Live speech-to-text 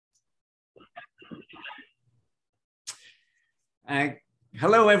Uh,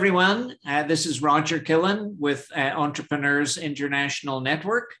 Hello, everyone. This is Roger Killen with Entrepreneurs International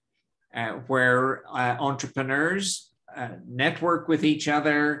Network, where entrepreneurs network with each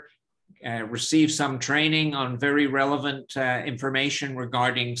other, receive some training on very relevant information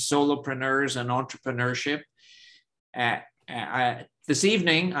regarding solopreneurs and entrepreneurship. This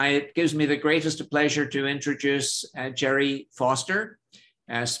evening, it gives me the greatest pleasure to introduce Gerry Foster,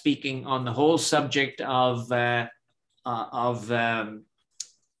 speaking on the whole subject of the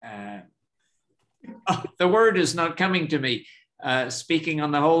word is not coming to me. Speaking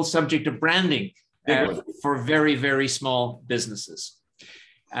on the whole subject of branding for very, very small businesses.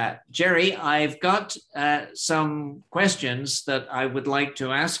 Gerry, I've got some questions that I would like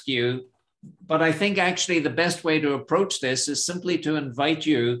to ask you, but I think actually the best way to approach this is simply to invite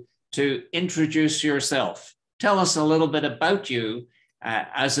you to introduce yourself. Tell us a little bit about you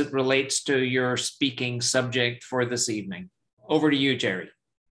as it relates to your speaking subject for this evening. Over to you, Gerry.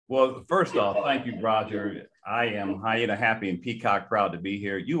 Well, first off, thank you, Roger. I am hyena happy and peacock proud to be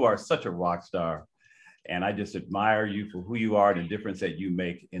here. You are such a rock star, and I just admire you for who you are and the difference that you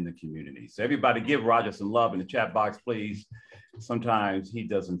make in the community. So everybody give Roger some love in the chat box, please. Sometimes he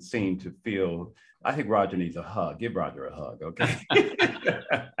doesn't seem to feel, I think Roger needs a hug. Give Roger a hug, okay?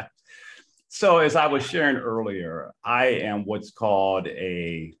 So as I was sharing earlier, I am what's called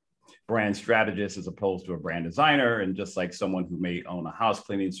a brand strategist as opposed to a brand designer. And just like someone who may own a house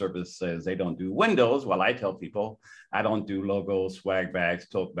cleaning service says they don't do windows, well, I tell people I don't do logos, swag bags,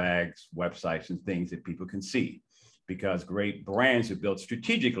 tote bags, websites, and things that people can see, because great brands are built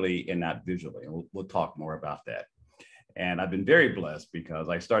strategically and not visually. And we'll talk more about that. And I've been very blessed because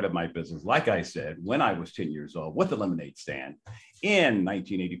I started my business, like I said, when I was 10 years old with a lemonade stand in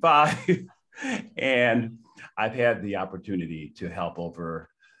 1985. And I've had the opportunity to help over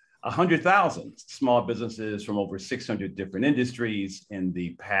 100,000 small businesses from over 600 different industries in the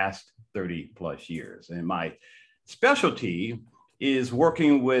past 30 plus years. And my specialty is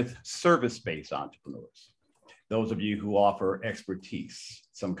working with service-based entrepreneurs. Those of you who offer expertise,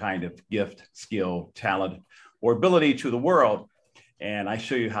 some kind of gift, skill, talent, or ability to the world. And I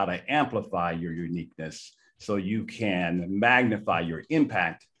show you how to amplify your uniqueness so you can magnify your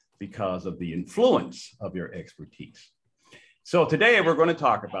impact because of the influence of your expertise. So today we're going to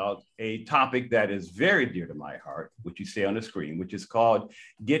talk about a topic that is very dear to my heart, which you see on the screen, which is called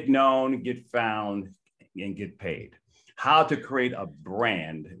Get Known, Get Found, and Get Paid. How to create a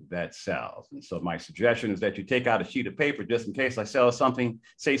brand that sells. And so my suggestion is that you take out a sheet of paper just in case I say something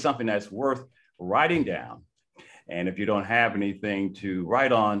that's worth writing down. And if you don't have anything to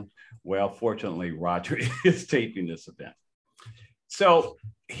write on, well, fortunately, Roger is taping this event. So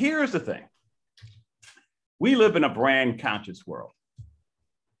here's the thing. We live in a brand conscious world.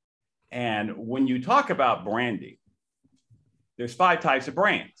 And when you talk about branding, there's 5 types of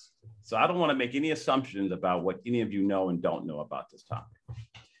brands. So I don't want to make any assumptions about what any of you know and don't know about this topic.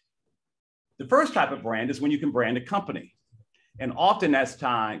 The first type of brand is when you can brand a company. And often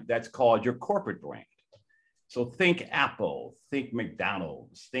that's called your corporate brand. So think Apple, think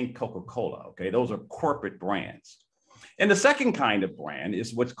McDonald's, think Coca-Cola, okay? Those are corporate brands. And the second kind of brand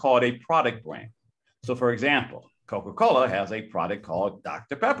is what's called a product brand. So for example, Coca-Cola has a product called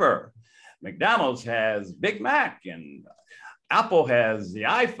Dr. Pepper. McDonald's has Big Mac, and Apple has the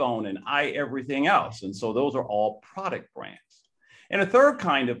iPhone and everything else. And so those are all product brands. And a third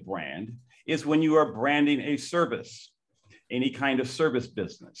kind of brand is when you are branding a service, any kind of service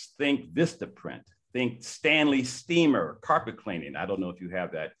business. Think Vistaprint, think Stanley Steamer, carpet cleaning. I don't know if you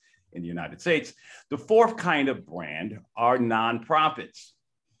have that in the United States. The fourth kind of brand are nonprofits.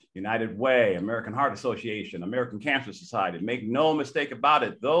 United Way, American Heart Association, American Cancer Society. Make no mistake about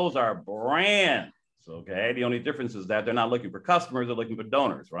it, those are brands, okay? The only difference is that they're not looking for customers, they're looking for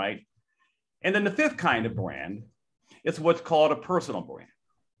donors, right? And then the fifth kind of brand is what's called a personal brand.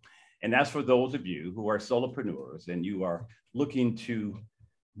 And that's for those of you who are solopreneurs and you are looking to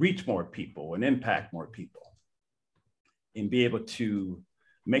reach more people and impact more people and be able to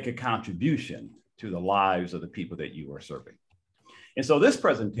make a contribution to the lives of the people that you are serving. And so this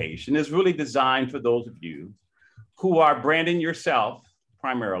presentation is really designed for those of you who are branding yourself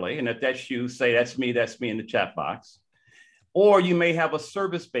primarily, and if that's you, say that's me in the chat box. Or you may have a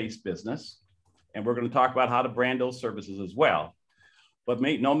service-based business, and we're going to talk about how to brand those services as well. But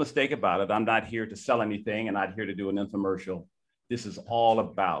make no mistake about it, I'm not here to sell anything and not here to do an infomercial. This is all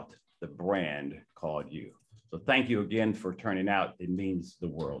about the brand called you. So thank you again for turning out. It means the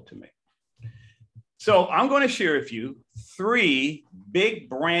world to me. So I'm going to share with you 3 big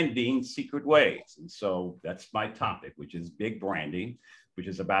branding secret ways. And so that's my topic, which is big branding, which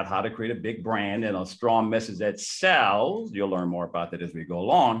is about how to create a big brand and a strong message that sells. You'll learn more about that as we go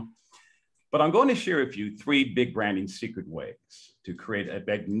along. But I'm going to share with you 3 big branding secret ways to create a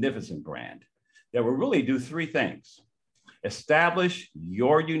magnificent brand that will really do 3 things. Establish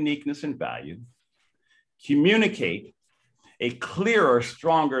your uniqueness and value, communicate a clearer,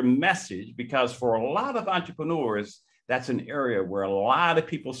 stronger message, because for a lot of entrepreneurs, that's an area where a lot of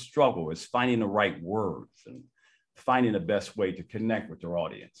people struggle, is finding the right words and finding the best way to connect with their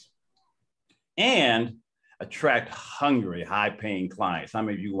audience. And attract hungry, high-paying clients. How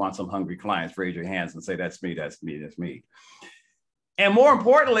many of you want some hungry clients? Raise your hands and say, that's me, that's me, that's me. And more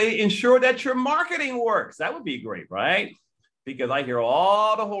importantly, ensure that your marketing works. That would be great, right? Because I hear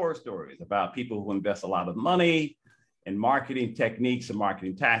all the horror stories about people who invest a lot of money in marketing techniques and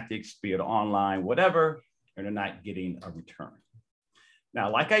marketing tactics, be it online, whatever, and they're not getting a return. Now,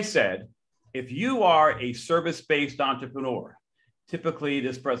 like I said, if you are a service-based entrepreneur, typically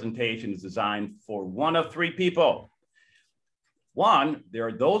this presentation is designed for one of 3 people. One, there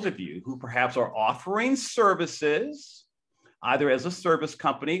are those of you who perhaps are offering services, either as a service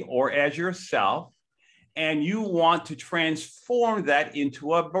company or as yourself, and you want to transform that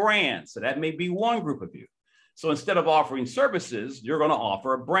into a brand. So that may be one group of you. So instead of offering services, you're going to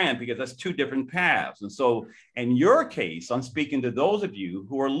offer a brand, because that's 2 different paths. And so in your case, I'm speaking to those of you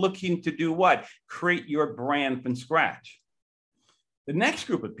who are looking to do what? Create your brand from scratch. The next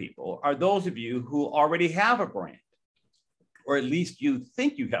group of people are those of you who already have a brand, or at least you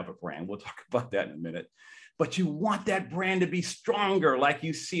think you have a brand. We'll talk about that in a minute. But you want that brand to be stronger, like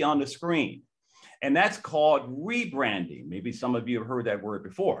you see on the screen. And that's called rebranding. Maybe some of you have heard that word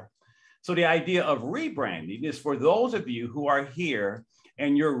before. So the idea of rebranding is for those of you who are here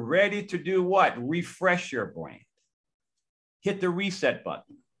and you're ready to do what? Refresh your brand. Hit the reset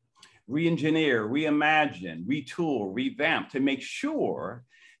button. Re-engineer, reimagine, retool, revamp to make sure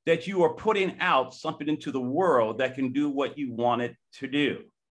that you are putting out something into the world that can do what you want it to do.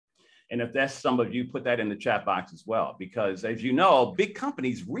 And if that's some of you, put that in the chat box as well, because as you know, big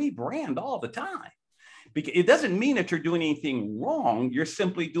companies rebrand all the time. It doesn't mean that you're doing anything wrong. You're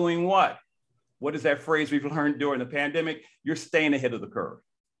simply doing what? What is that phrase we've learned during the pandemic? You're staying ahead of the curve.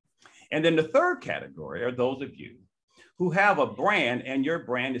 And then the third category are those of you who have a brand, and your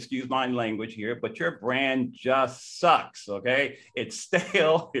brand, excuse my language here, but your brand just sucks, okay? It's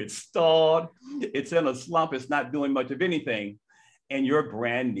stale, it's stalled, it's in a slump, it's not doing much of anything, and your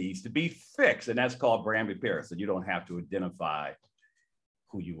brand needs to be fixed. And that's called brand repair, so you don't have to identify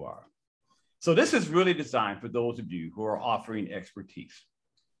who you are. So this is really designed for those of you who are offering expertise,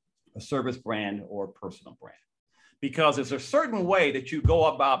 a service brand or personal brand, because there's a certain way that you go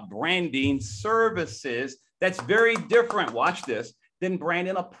about branding services that's very different, watch this, than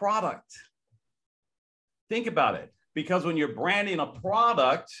branding a product. Think about it, because when you're branding a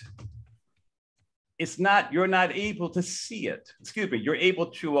product, you're not able to see it. Excuse me, you're able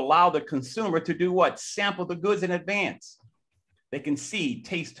to allow the consumer to do what? Sample the goods in advance. They can see,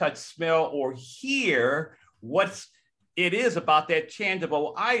 taste, touch, smell, or hear what it is about that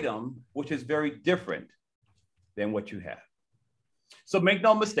tangible item, which is very different than what you have. So make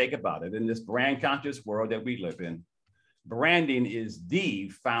no mistake about it, in this brand conscious world that we live in, branding is the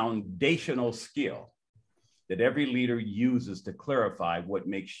foundational skill that every leader uses to clarify what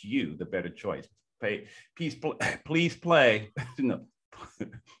makes you the better choice. Please pay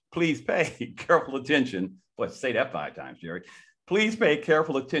careful attention. Let's say that 5 times, Gerry. Please pay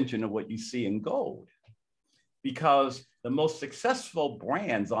careful attention to what you see in gold, because the most successful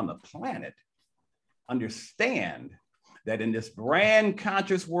brands on the planet understand that in this brand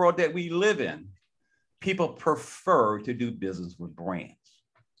conscious world that we live in, people prefer to do business with brands.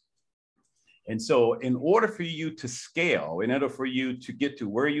 And so in order for you to scale, in order for you to get to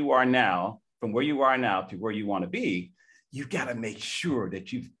where you are now, from where you are now to where you want to be, you've got to make sure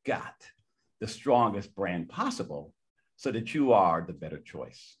that you've got the strongest brand possible so that you are the better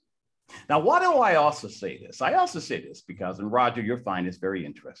choice. Now, why do I also say this? I also say this because, and Roger, you'll find this very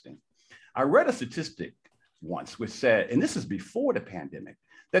interesting. I read a statistic once which said, and this is before the pandemic,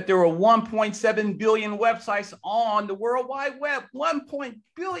 that there were 1.7 billion websites on the World Wide Web, 1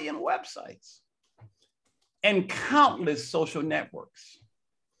 billion websites, and countless social networks.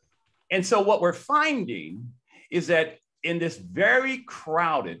 And so what we're finding is that in this very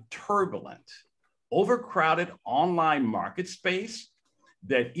crowded, turbulent, overcrowded online market space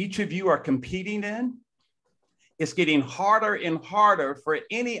that each of you are competing in, it's getting harder and harder for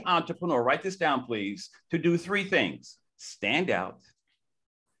any entrepreneur, write this down please, to do 3 things: stand out,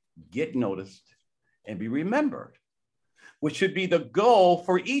 get noticed, and be remembered, which should be the goal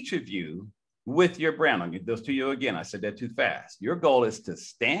for each of you with your brand. I'll get those to you again. I said that too fast. Your goal is to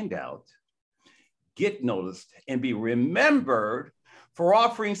stand out, get noticed, and be remembered for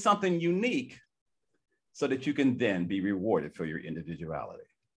offering something unique so that you can then be rewarded for your individuality.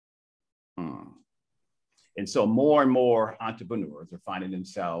 And so more and more entrepreneurs are finding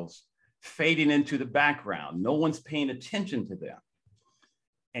themselves fading into the background. No one's paying attention to them.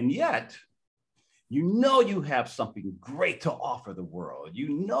 And yet, you know you have something great to offer the world. You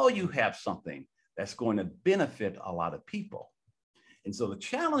know you have something that's going to benefit a lot of people. And so the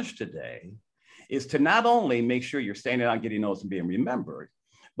challenge today is to not only make sure you're standing out, getting noticed, and being remembered,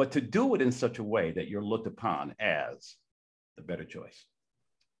 but to do it in such a way that you're looked upon as the better choice.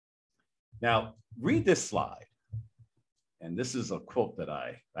 Now, read this slide. And this is a quote that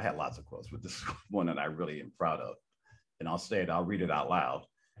I had lots of quotes, but this is one that I really am proud of. And I'll say it, I'll read it out loud.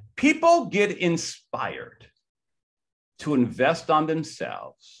 People get inspired to invest on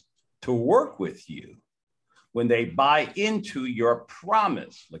themselves, to work with you when they buy into your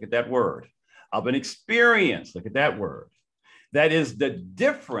promise. Look at that word of an experience. Look at that word. That is the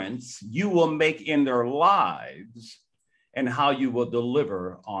difference you will make in their lives and how you will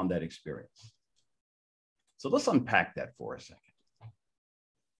deliver on that experience. So let's unpack that for a second.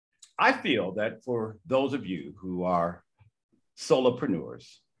 I feel that for those of you who are solopreneurs,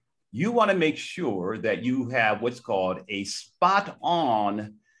 you want to make sure that you have what's called a spot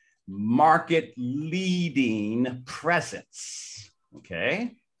on market leading presence,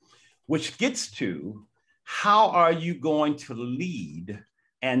 okay? Which gets to how are you going to lead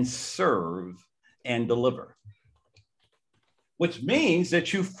and serve and deliver? Which means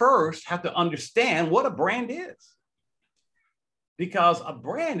that you first have to understand what a brand is. Because a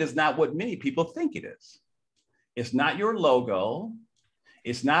brand is not what many people think it is. It's not your logo.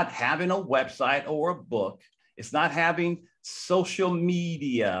 It's not having a website or a book. It's not having social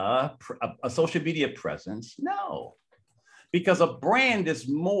media, a social media presence. No, because a brand is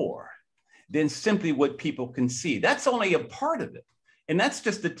more than simply what people can see. That's only a part of it. And that's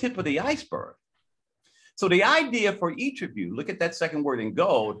just the tip of the iceberg. So the idea for each of you, look at that second word in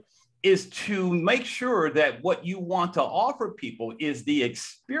gold, is to make sure that what you want to offer people is the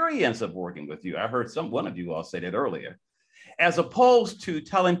experience of working with you. I heard one of you all say that earlier, as opposed to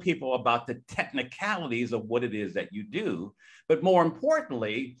telling people about the technicalities of what it is that you do, but more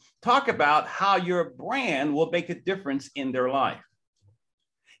importantly, talk about how your brand will make a difference in their life.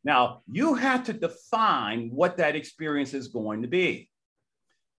 Now, you have to define what that experience is going to be,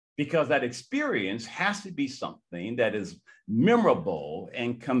 because that experience has to be something that is memorable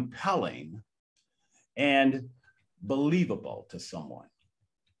and compelling and believable to someone.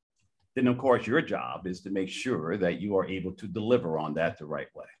 Then, of course, your job is to make sure that you are able to deliver on that the right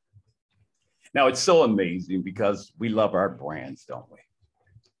way. Now, it's so amazing because we love our brands, don't we?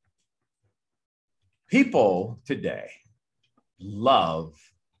 People today love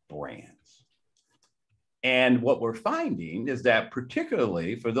brands. And what we're finding is that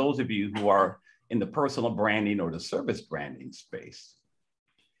particularly for those of you who are in the personal branding or the service branding space,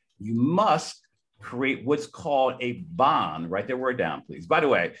 you must create what's called a bond. Write that word down, please. By the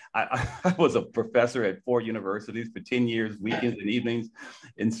way, I was a professor at 4 universities for 10 years, weekends and evenings.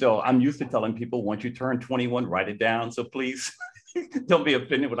 And so I'm used to telling people, once you turn 21, write it down. So please don't be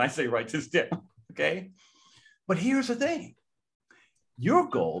offended when I say write this down, okay? But here's the thing. Your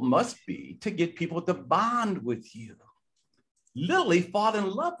goal must be to get people to bond with you, literally fall in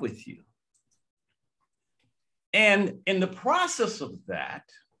love with you. And in the process of that,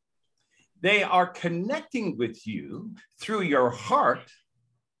 they are connecting with you through your heart,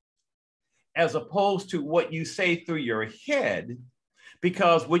 as opposed to what you say through your head,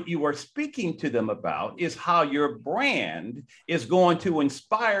 because what you are speaking to them about is how your brand is going to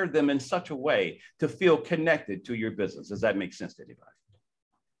inspire them in such a way to feel connected to your business. Does that make sense to anybody?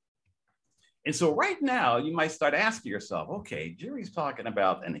 And so right now, you might start asking yourself, okay, Gerry's talking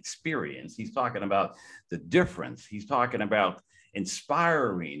about an experience. He's talking about the difference. He's talking about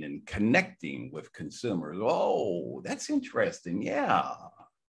inspiring and connecting with consumers. Oh, that's interesting. Yeah.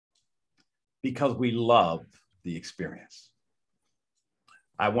 Because we love the experience.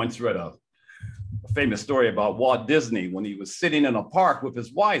 I once read a famous story about Walt Disney when he was sitting in a park with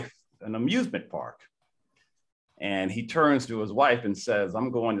his wife, an amusement park. And he turns to his wife and says,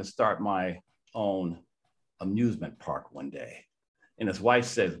 I'm going to start my own amusement park one day. And his wife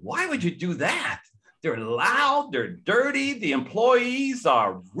says, why would you do that? They're loud, they're dirty, the employees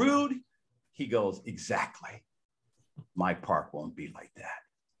are rude. He goes, exactly. My park won't be like that.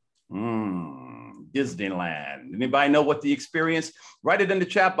 Disneyland. Anybody know what the experience? Write it in the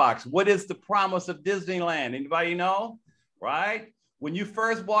chat box. What is the promise of Disneyland? Anybody know? Right? When you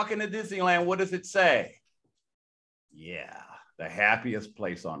first walk into Disneyland, what does it say? Yeah, the happiest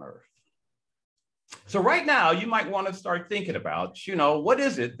place on earth. So right now, you might want to start thinking about, you know, what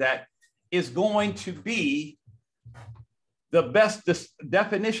is it that is going to be the best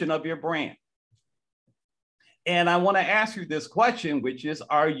definition of your brand? And I want to ask you this question, which is,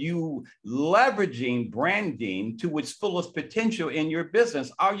 are you leveraging branding to its fullest potential in your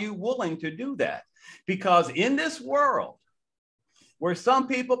business? Are you willing to do that? Because in this world, where some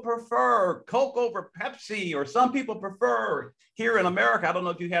people prefer Coke over Pepsi, or some people prefer, here in America, I don't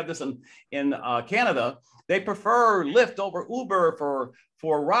know if you have this in Canada, they prefer Lyft over Uber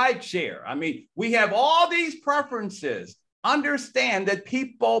for ride share. I mean, we have all these preferences. Understand that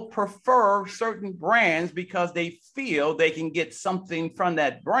people prefer certain brands because they feel they can get something from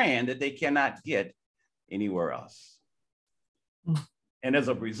that brand that they cannot get anywhere else. And as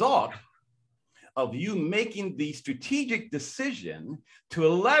a result of you making the strategic decision to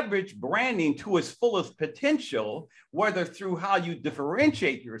leverage branding to its fullest potential, whether through how you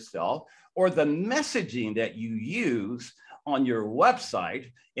differentiate yourself or the messaging that you use on your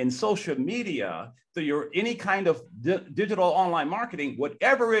website, in social media, through your any kind of digital online marketing,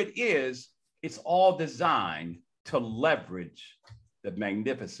 whatever it is, it's all designed to leverage the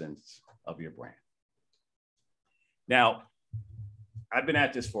magnificence of your brand. Now, I've been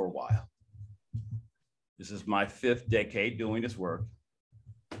at this for a while. This is my 5th decade doing this work.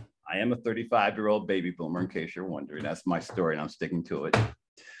 I am a 35-year-old baby boomer, in case you're wondering. That's my story, and I'm sticking to it.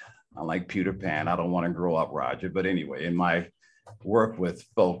 I'm like Peter Pan. I don't want to grow up, Roger. But anyway, in my work with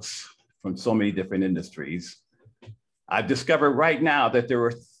folks from so many different industries, I've discovered right now that there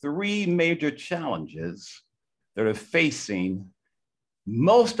are 3 major challenges that are facing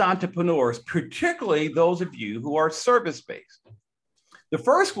most entrepreneurs, particularly those of you who are service-based. The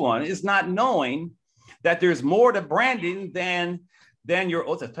first one is not knowing that there's more to branding than your,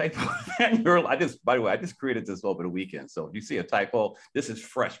 oh, it's a typo. By the way, I just created this over the weekend. So if you see a typo, this is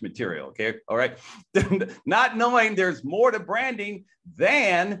fresh material, okay? All right. Not knowing there's more to branding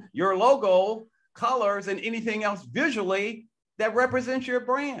than your logo, colors, and anything else visually that represents your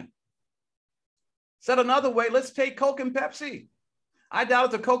brand. Said another way, let's take Coke and Pepsi. I doubt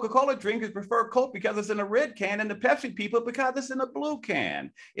if the Coca-Cola drinkers prefer Coke because it's in a red can, and the Pepsi people because it's in a blue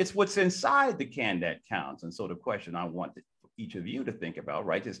can. It's what's inside the can that counts. And so the question I want each of you to think about,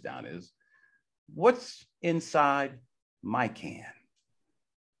 write this down, is what's inside my can?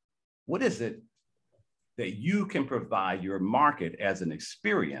 What is it that you can provide your market as an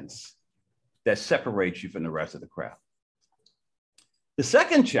experience that separates you from the rest of the crowd? The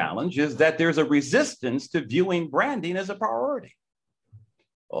second challenge is that there's a resistance to viewing branding as a priority.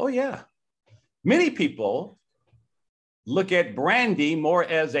 Oh, yeah. Many people look at branding more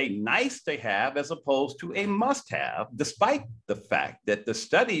as a nice to have as opposed to a must have, despite the fact that the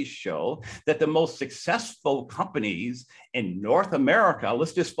studies show that the most successful companies in North America,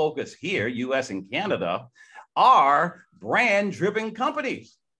 let's just focus here, US and Canada, are brand-driven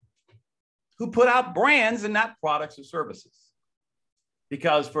companies who put out brands and not products or services.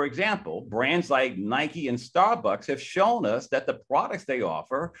 Because, for example, brands like Nike and Starbucks have shown us that the products they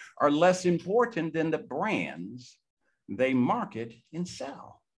offer are less important than the brands they market and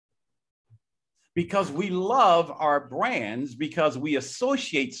sell. Because we love our brands because we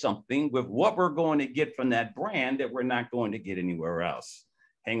associate something with what we're going to get from that brand that we're not going to get anywhere else.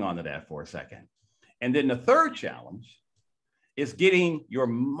 Hang on to that for a second. And then the third challenge is getting your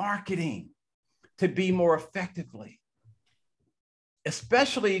marketing to be more effectively.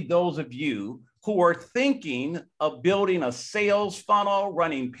 Especially those of you who are thinking of building a sales funnel,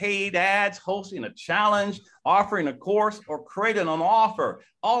 running paid ads, hosting a challenge, offering a course, or creating an offer.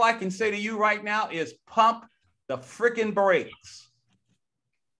 All I can say to you right now is pump the freaking brakes.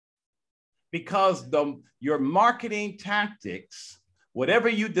 Because your marketing tactics, whatever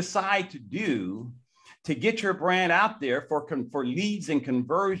you decide to do to get your brand out there for leads and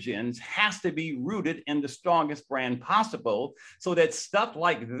conversions, has to be rooted in the strongest brand possible so that stuff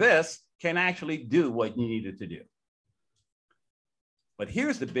like this can actually do what you need it to do. But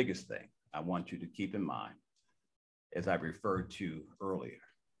here's the biggest thing I want you to keep in mind, as I referred to earlier.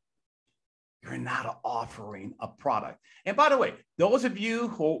 You're not offering a product. And by the way, those of you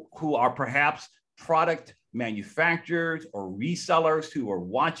who are perhaps product manufacturers or resellers who are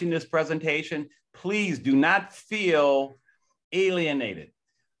watching this presentation, please do not feel alienated,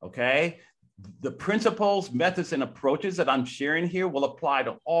 okay? The principles, methods, and approaches that I'm sharing here will apply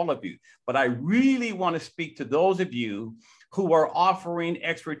to all of you. But I really want to speak to those of you who are offering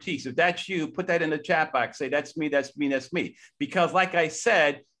expertise. If that's you, put that in the chat box. Say, that's me, that's me, that's me. Because like I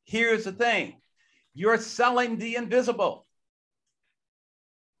said, here's the thing. You're selling the invisible.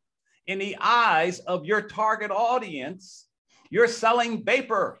 in the eyes of your target audience, you're selling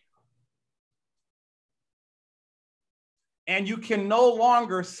vapor. And you can no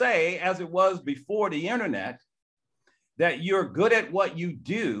longer say, as it was before the internet, that you're good at what you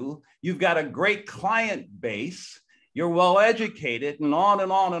do, you've got a great client base, you're well educated, and on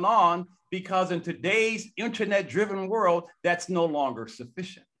and on and on, because in today's internet-driven world, that's no longer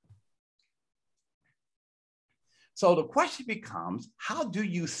sufficient. So the question becomes, how do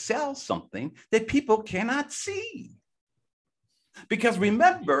you sell something that people cannot see? Because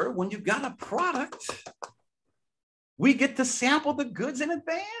remember, when you've got a product, we get to sample the goods in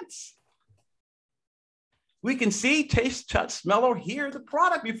advance. We can see, taste, touch, smell, or hear the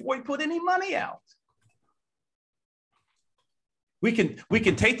product before we put any money out. We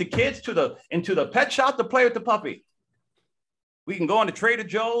can take the kids into the pet shop to play with the puppy. We can go into Trader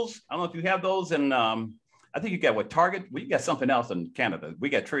Joe's. I don't know if you have those in, I think you got what, Target? We got something else in Canada. We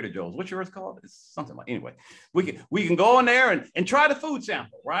got Trader Joe's. What's yours called? It's something like, anyway. We can go in there and try the food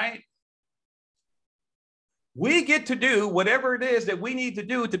sample, right? We get to do whatever it is that we need to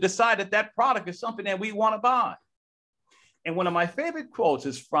do to decide that that product is something that we want to buy. And one of my favorite quotes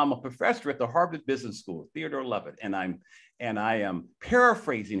is from a professor at the Harvard Business School, Theodore Levitt, and I am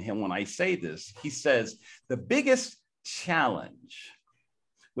paraphrasing him when I say this. He says, the biggest challenge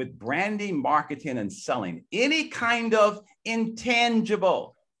with branding, marketing, and selling any kind of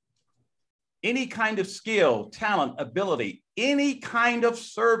intangible, any kind of skill, talent, ability, any kind of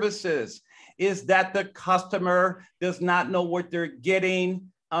services is that the customer does not know what they're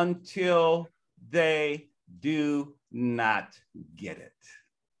getting until they do not get it.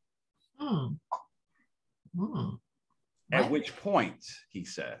 At which point, he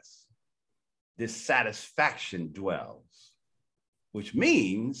says, dissatisfaction dwells, which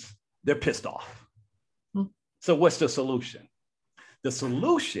means they're pissed off. So what's the solution? The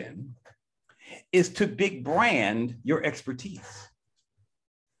solution is to big brand your expertise,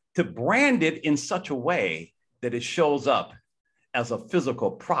 to brand it in such a way that it shows up as a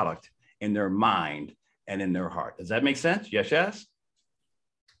physical product in their mind and in their heart. Does that make sense? Yes, yes?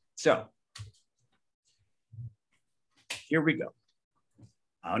 So here we go.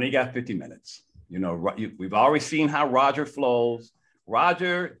 I only got 50 minutes. You know, we've already seen how Roger flows.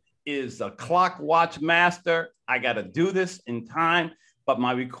 Roger is a clock watch master. I got to do this in time, but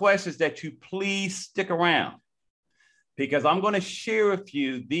my request is that you please stick around, because I'm going to share with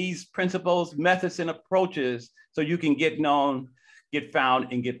you these principles, methods, and approaches so you can get known, get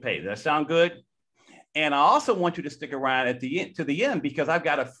found, and get paid. Does that sound good? And I also want you to stick around at the end, to the end, because I've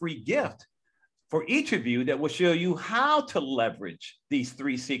got a free gift for each of you that will show you how to leverage these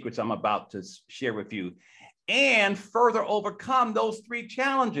 3 secrets I'm about to share with you and further overcome those 3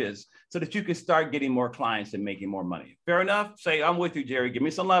 challenges so that you can start getting more clients and making more money. Fair enough? Say, I'm with you, Gerry. Give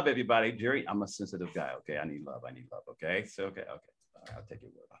me some love, everybody. Gerry, I'm a sensitive guy, okay? I need love, okay? So, okay. All right, I'll take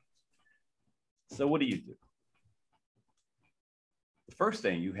your word on it. So what do? The first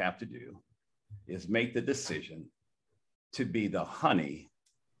thing you have to do is make the decision to be the honey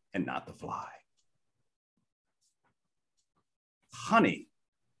and not the fly. Honey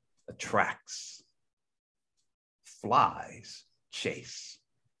attracts, flies chase.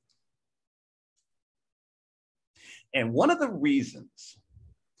 And one of the reasons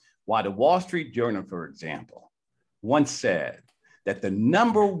why the Wall Street Journal, for example, once said that the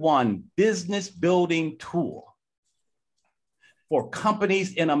 #1 business building tool for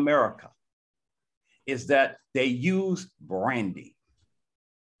companies in America is that they use branding.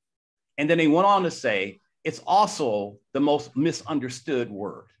 And then they went on to say, it's also the most misunderstood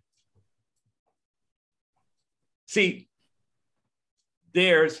word. See,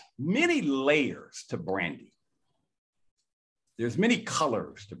 there's many layers to branding. There's many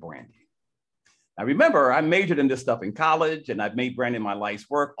colors to branding. Now remember, I majored in this stuff in college and I've made branding my life's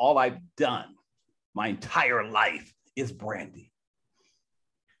work. All I've done my entire life is branding.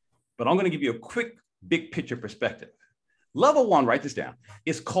 But I'm going to give you a quick, big picture perspective. Level 1, write this down,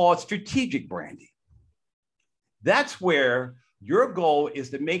 is called strategic branding. That's where your goal is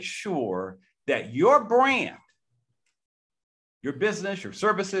to make sure that your brand, your business, your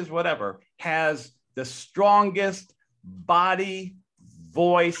services, whatever, has the strongest body,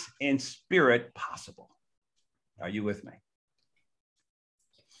 voice, and spirit possible. Are you with me?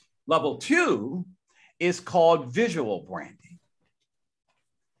 Level 2 is called visual branding.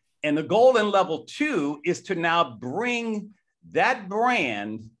 And the goal in level 2 is to now bring that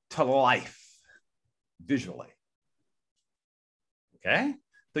brand to life visually. Okay?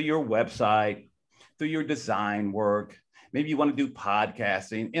 Through your website, through your design work, maybe you want to do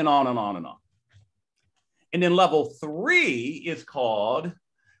podcasting, and on and on and on. And then level 3 is called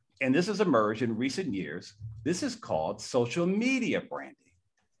and this has emerged in recent years, this is called social media branding,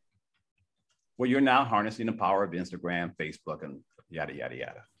 where you're now harnessing the power of Instagram, Facebook, and yada, yada,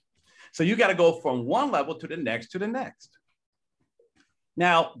 yada. So you got to go from one level to the next to the next.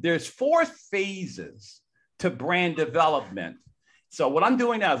 Now, there's 4 phases to brand development. So what I'm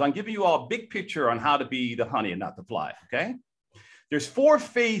doing now is I'm giving you all a big picture on how to be the honey and not the fly, okay? There's 4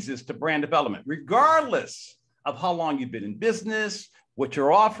 phases to brand development, regardless of how long you've been in business, what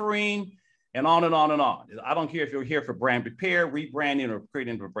you're offering, and on and on and on. I don't care if you're here for brand repair, rebranding, or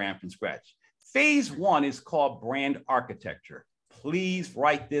creating a brand from scratch. Phase 1 is called brand architecture. Please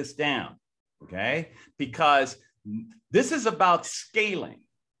write this down, okay? Because this is about scaling.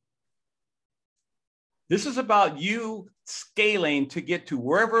 This is about you scaling to get to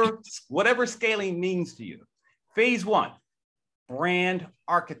whatever scaling means to you. Phase 1, brand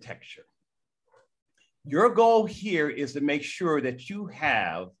architecture. Your goal here is to make sure that you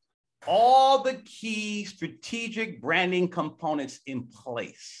have all the key strategic branding components in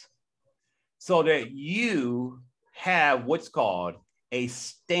place so that you have what's called a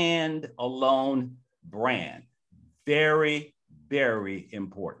stand-alone brand. Very, very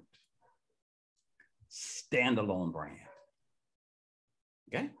important. Standalone brand.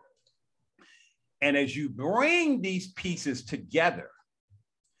 Okay? And as you bring these pieces together,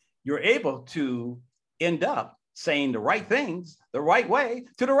 you're able to end up saying the right things the right way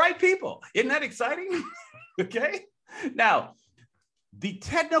to the right people. Isn't that exciting? Okay? Now, the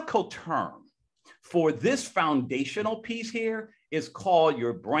technical term for this foundational piece here is called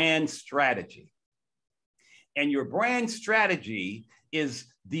your brand strategy. And your brand strategy is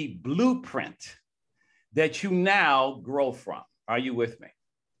the blueprint that you now grow from. Are you with me?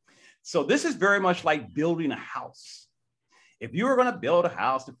 So this is very much like building a house. If you were going to build a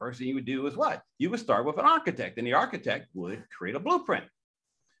house, the first thing you would do is what? You would start with an architect, and the architect would create a blueprint.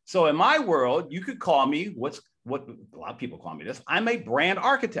 So in my world, you could call me what a lot of people call me this. I'm a brand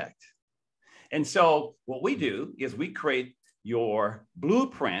architect. And so what we do is we create your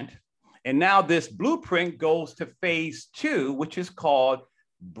blueprint. And now this blueprint goes to phase 2, which is called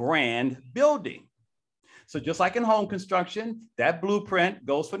brand building. So just like in home construction, that blueprint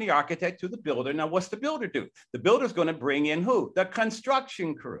goes from the architect to the builder. Now, what's the builder do? The builder's going to bring in who? The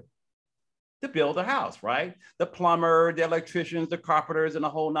construction crew to build a house, right? The plumber, the electricians, the carpenters, and the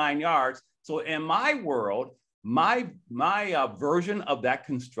whole 9 yards. So in my world, my version of that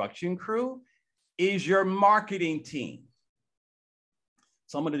construction crew is your marketing team.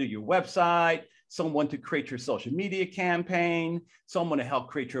 Someone to do your website, someone to create your social media campaign, someone to help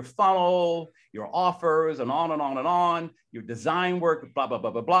create your funnel, your offers, and on and on and on, your design work, blah, blah,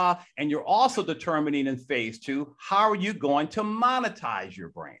 blah, blah, blah. And you're also determining in phase 2, how are you going to monetize your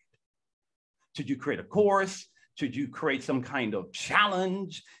brand? Should you create a course? Should you create some kind of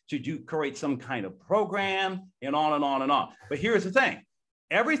challenge? Should you create some kind of program? And on and on and on. But here's the thing.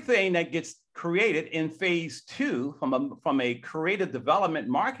 Everything that gets created in phase 2 from a creative development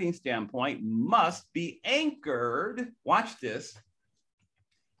marketing standpoint must be anchored, watch this,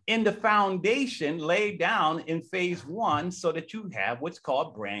 in the foundation laid down in phase 1 so that you have what's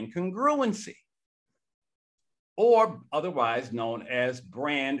called brand congruency, or otherwise known as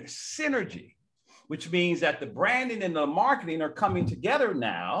brand synergy, which means that the branding and the marketing are coming together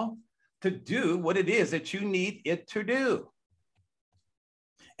now to do what it is that you need it to do.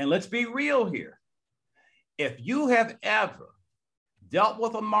 And let's be real here. If you have ever dealt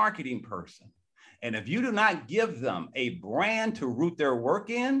with a marketing person, and if you do not give them a brand to root their work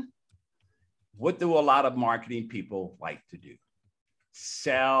in, what do a lot of marketing people like to do?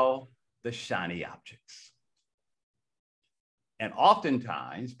 Sell the shiny objects. And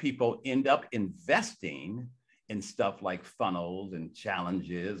oftentimes people end up investing in stuff like funnels and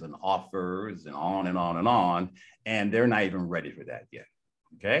challenges and offers and on and on and on, and they're not even ready for that yet.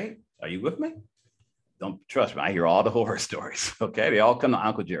 Okay, are you with me? Don't trust me, I hear all the horror stories. Okay, they all come to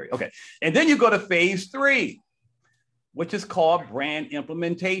Uncle Gerry. Okay, and then you go to phase 3, which is called brand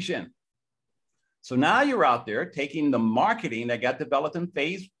implementation. So now you're out there taking the marketing that got developed in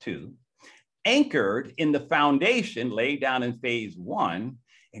phase 2, anchored in the foundation laid down in phase 1,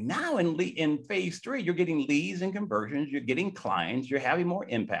 and now in phase 3, you're getting leads and conversions, you're getting clients, you're having more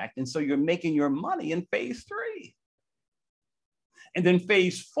impact, and so you're making your money in phase 3. And then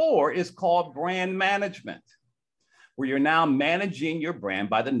phase 4 is called brand management, where you're now managing your brand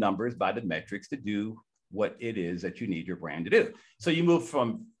by the numbers, by the metrics to do what it is that you need your brand to do. So you move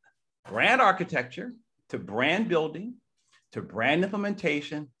from brand architecture to brand building, to brand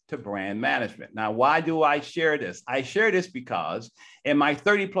implementation, to brand management. Now, why do I share this? I share this because in my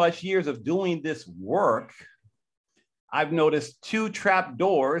 30 plus years of doing this work, I've noticed two trap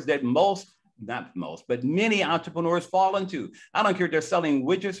doors that not most, but many entrepreneurs fall into. I don't care if they're selling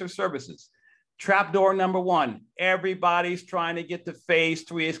widgets or services. Trap door number one, everybody's trying to get to phase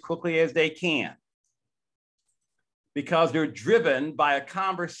 3 as quickly as they can because they're driven by a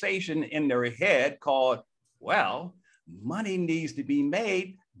conversation in their head called, well, money needs to be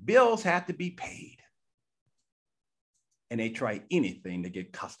made, bills have to be paid. And they try anything to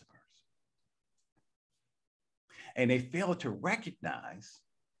get customers. And they fail to recognize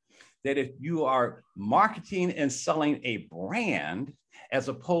that if you are marketing and selling a brand as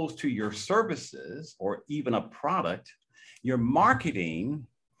opposed to your services or even a product, your marketing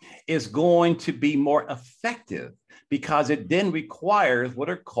is going to be more effective because it then requires what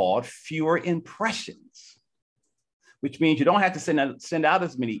are called fewer impressions, which means you don't have to send out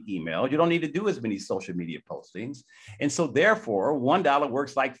as many emails. You don't need to do as many social media postings. And so therefore, $1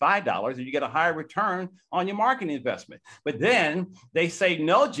 works like $5 and you get a higher return on your marketing investment. But then they say,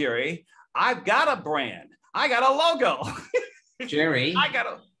 no, Gerry, I've got a brand. I got a logo. Gerry,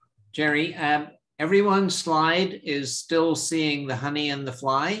 everyone's slide is still seeing the honey and the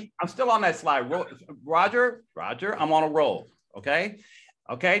fly. I'm still on that slide. Roger, I'm on a roll. Okay.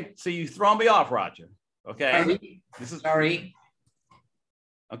 So you throw me off, Roger. Okay. Sorry.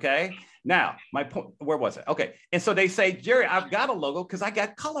 Okay. Now, my point, where was it? Okay. And so they say, Gerry, I've got a logo because I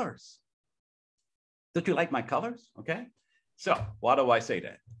got colors. Don't you like my colors? Okay. So why do I say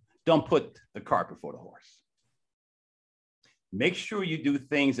that? Don't put the cart before the horse. Make sure you do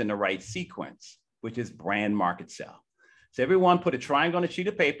things in the right sequence, which is brand, market, sell. So everyone put a triangle on a sheet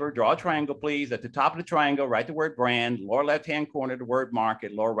of paper, draw a triangle, please. At the top of the triangle, write the word brand, lower left-hand corner, the word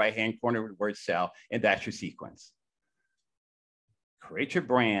market, lower right-hand corner, the word sell, and that's your sequence. Create your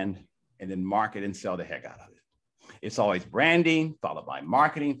brand and then market and sell the heck out of it. It's always branding, followed by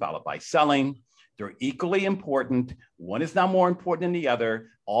marketing, followed by selling. They're equally important. One is not more important than the other.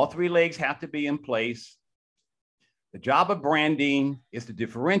 All three legs have to be in place. The job of branding is to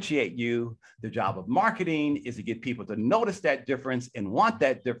differentiate you. The job of marketing is to get people to notice that difference and want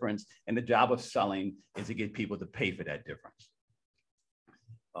that difference. And the job of selling is to get people to pay for that difference.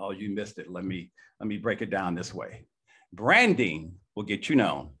 Oh, you missed it. Let me break it down this way. Branding will get you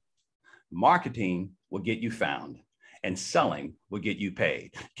known. Marketing will get you found. And selling will get you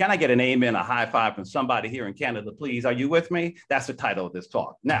paid. Can I get an amen, a high five from somebody here in Canada, please? Are you with me? That's the title of this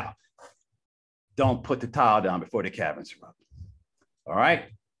talk. Now, don't put the towel down before the cabin's rubbed. All right?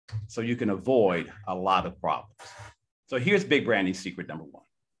 So you can avoid a lot of problems. So here's big branding secret number one.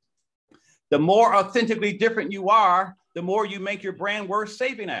 The more authentically different you are, the more you make your brand worth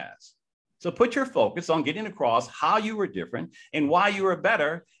saving as. So put your focus on getting across how you were different and why you were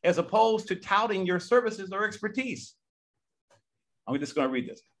better, as opposed to touting your services or expertise. I'm just going to read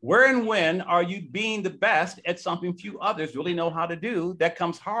this. Where and when are you being the best at something few others really know how to do that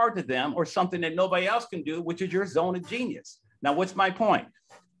comes hard to them, or something that nobody else can do, which is your zone of genius? Now, what's my point?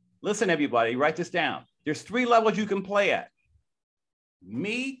 Listen, everybody, write this down. There's 3 levels you can play at.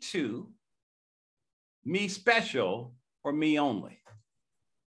 Me too, me special, or me only.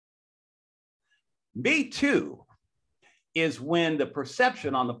 Me too is when the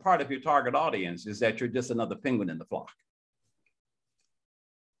perception on the part of your target audience is that you're just another penguin in the flock.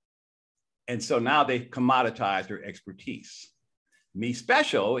 And so now they've commoditized their expertise. Me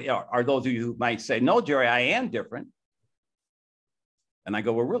special are those of you who might say, no, Gerry, I am different. And I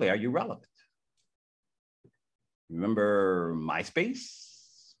go, well, really, are you relevant? Remember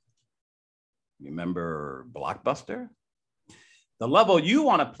MySpace? Remember Blockbuster? The level you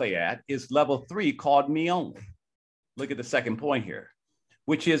want to play at is level 3, called me only. Look at the second point here,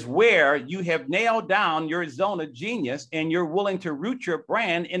 which is where you have nailed down your zone of genius and you're willing to root your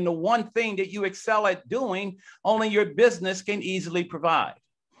brand in the one thing that you excel at doing, only your business can easily provide.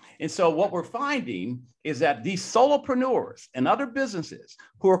 And so what we're finding is that these solopreneurs and other businesses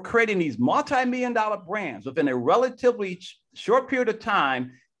who are creating these multi-million-dollar brands within a relatively short period of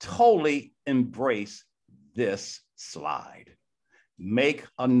time totally embrace this slide. Make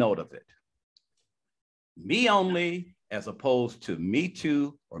a note of it. Me only, as opposed to me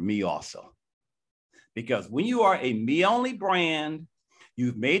too or me also. Because when you are a me only brand,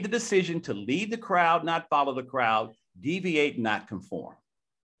 you've made the decision to lead the crowd, not follow the crowd, deviate, not conform.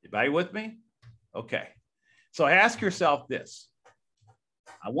 Everybody with me? Okay. So ask yourself this.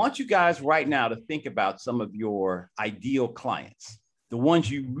 I want you guys right now to think about some of your ideal clients, the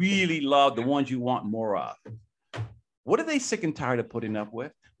ones you really love, the ones you want more of. What are they sick and tired of putting up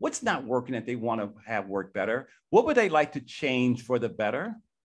with? What's not working that they want to have work better? What would they like to change for the better?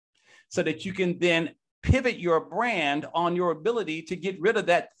 So that you can then pivot your brand on your ability to get rid of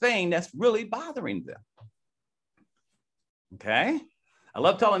that thing that's really bothering them. Okay. I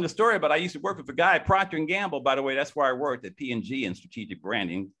love telling the story, but I used to work with a guy, Procter & Gamble, by the way. That's where I worked at P&G in strategic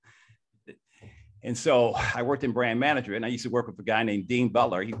branding. And so I worked in brand management, and I used to work with a guy named Dean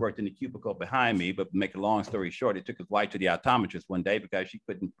Butler. He worked in the cubicle behind me, but to make a long story short, he took his wife to the optometrist one day because she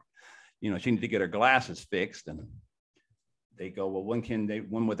couldn't, she needed to get her glasses fixed. And they go, well,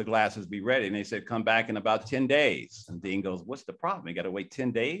 when would the glasses be ready? And they said, come back in about 10 days. And Dean goes, what's the problem? You got to wait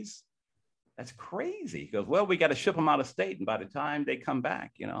 10 days? That's crazy. He goes, well, we got to ship them out of state. And by the time they come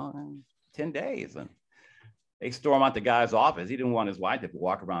back, 10 days. And they store him out the guy's office. He didn't want his wife to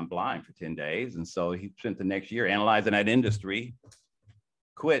walk around blind for 10 days. And so he spent the next year analyzing that industry,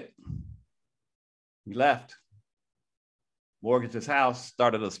 quit. He left, mortgaged his house,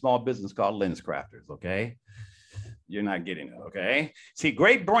 started a small business called Lens Crafters, okay? You're not getting it, okay? See,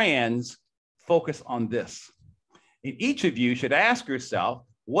 great brands focus on this. And each of you should ask yourself,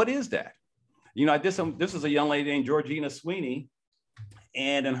 what is that? This is a young lady named Georgina Sweeney.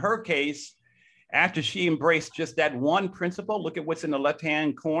 And in her case, after she embraced just that one principle, look at what's in the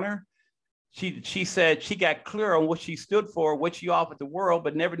left-hand corner. She said she got clear on what she stood for, what she offered the world,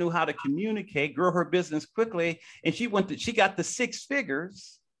 but never knew how to communicate, grew her business quickly. And she got the 6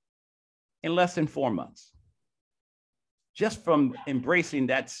 figures in less than 4 months. Just from embracing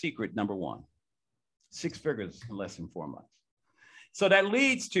that secret, number 1, 6 figures in less than 4 months. So that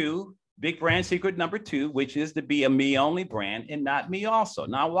leads to big brand secret number 2, which is to be a me only brand and not me also.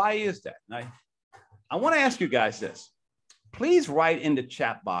 Now, why is that? I want to ask you guys this. Please write in the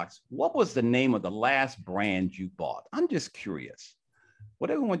chat box, what was the name of the last brand you bought? I'm just curious.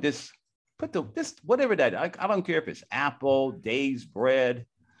 Whatever one this, whatever that, I don't care if it's Apple, Dave's Bread.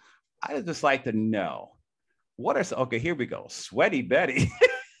 I just like to know. Okay, here we go. Sweaty Betty.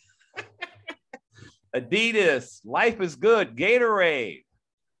 Adidas, Life is Good, Gatorade,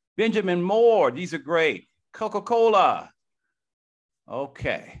 Benjamin Moore, these are great. Coca-Cola.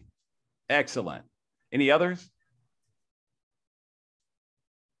 Okay, excellent. Any others?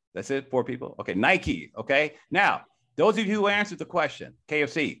 That's it, 4 people? Okay, Nike, okay? Now, those of you who answered the question,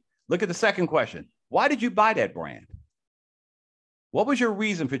 KFC, look at the second question. Why did you buy that brand? What was your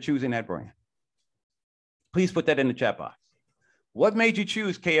reason for choosing that brand? Please put that in the chat box. What made you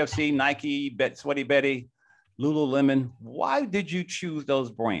choose KFC, Nike, Sweaty Betty, Lululemon? Why did you choose those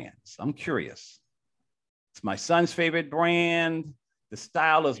brands? I'm curious. It's my son's favorite brand. The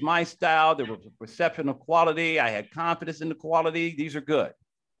style is my style. There was a perception of quality. I had confidence in the quality. These are good.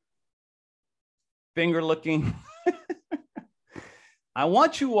 Finger looking. I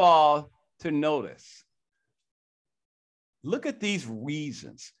want you all to notice. Look at these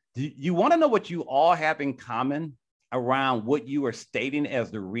reasons. Do you want to know what you all have in common around what you are stating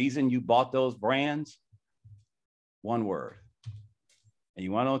as the reason you bought those brands? One word. And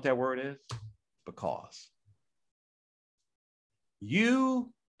you want to know what that word is? Because.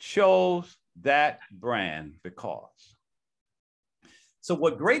 You chose that brand because. So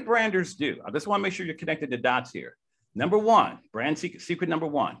what great branders do, I just want to make sure you're connected the dots here. Number 1, brand secret number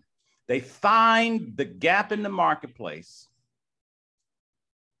 1, they find the gap in the marketplace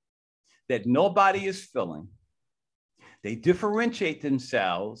that nobody is filling. They differentiate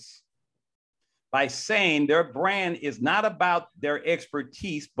themselves by saying their brand is not about their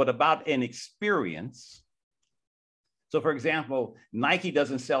expertise, but about an experience. So for example, Nike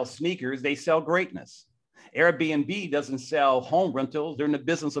doesn't sell sneakers, they sell greatness. Airbnb doesn't sell home rentals, they're in the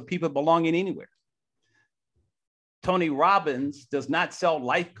business of people belonging anywhere. Tony Robbins does not sell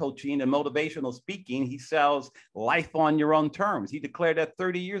life coaching and motivational speaking. He sells life on your own terms. He declared that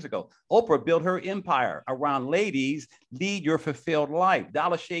 30 years ago. Oprah built her empire around ladies, lead your fulfilled life.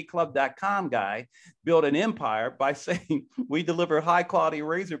 DollarShadeClub.com guy built an empire by saying, we deliver high quality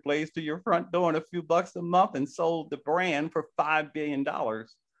razor blades to your front door and a few bucks a month, and sold the brand for $5 billion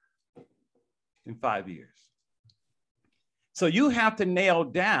in 5 years. So you have to nail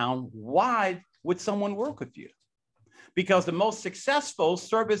down, why would someone work with you? Because the most successful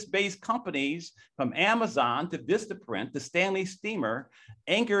service-based companies, from Amazon to Vistaprint to Stanley Steamer,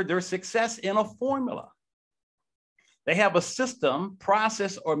 anchor their success in a formula. They have a system,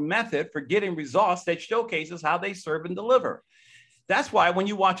 process, or method for getting results that showcases how they serve and deliver. That's why when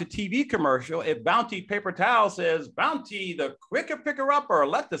you watch a TV commercial, if Bounty paper towel says, Bounty, the quicker picker-upper,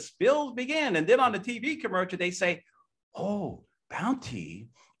 let the spills begin. And then on the TV commercial, they say, oh, Bounty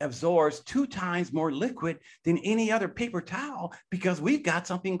absorbs 2 times more liquid than any other paper towel because we've got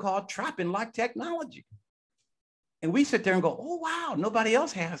something called trap and lock technology. And we sit there and go, oh, wow, nobody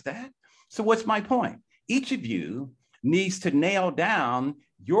else has that. So what's my point? Each of you needs to nail down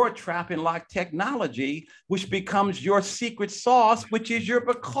your trap and lock technology, which becomes your secret sauce, which is your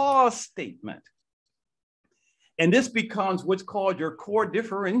because statement. And this becomes what's called your core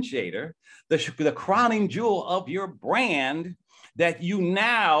differentiator, the crowning jewel of your brand that you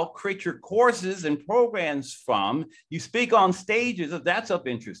now create your courses and programs from. You speak on stages if that's of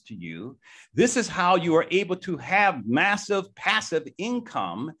interest to you. This is how you are able to have massive passive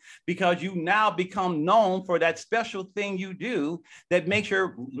income, because you now become known for that special thing you do that makes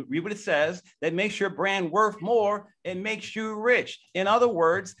your, read what it says, that makes your brand worth more and makes you rich. In other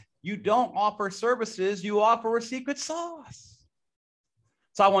words, you don't offer services, you offer a secret sauce.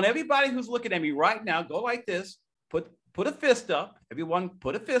 So I want everybody who's looking at me right now, go like this, put a fist up. Everyone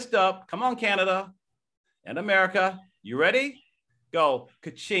put a fist up. Come on, Canada and America. You ready? Go.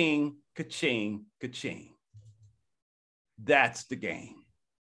 Ka-ching, ka-ching, ka-ching. That's the game.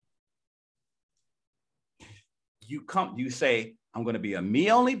 You say, I'm going to be a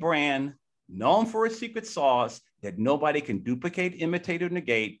me-only brand known for a secret sauce that nobody can duplicate, imitate, or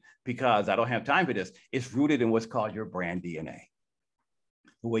negate, because I don't have time for this. It's rooted in what's called your brand DNA.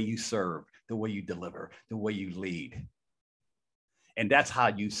 The way you serve, the way you deliver, the way you lead. And that's how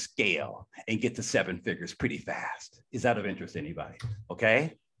you scale and get to 7 figures pretty fast. Is that of interest to anybody?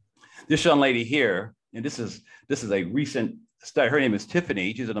 Okay. This young lady here, and this is a recent study. Her name is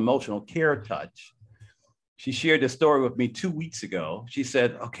Tiffany. She's an emotional care touch. She shared this story with me 2 weeks ago. She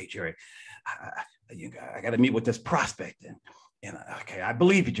said, okay, Gerry, I got to meet with this prospect. And okay, I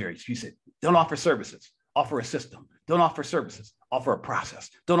believe you, Gerry. She said, don't offer services, offer a system. Don't offer services, offer a process.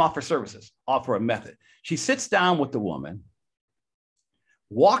 Don't offer services, offer a method. She sits down with the woman,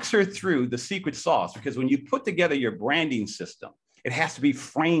 walks her through the secret sauce, because when you put together your branding system, it has to be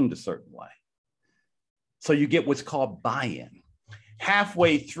framed a certain way. So you get what's called buy-in.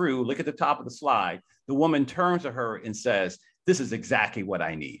 Halfway through, look at the top of the slide, the woman turns to her and says, this is exactly what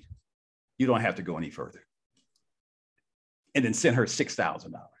I need. You don't have to go any further. And then send her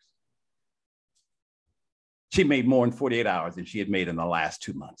 $6,000. She made more in 48 hours than she had made in the last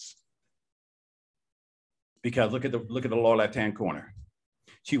 2 months. Because look at the lower left-hand corner.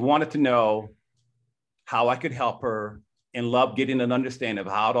 She wanted to know how I could help her and love getting an understanding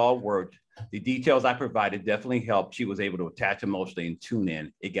of how it all worked. The details I provided definitely helped. She was able to attach emotionally and tune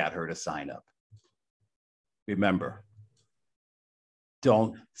in. It got her to sign up. Remember,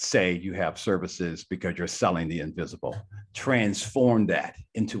 don't say you have services because you're selling the invisible. Transform that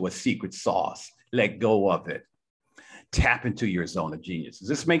into a secret sauce. Let go of it. Tap into your zone of genius. Does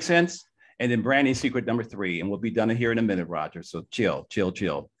this make sense? And then branding secret number 3, and we'll be done here in a minute, Roger. So chill,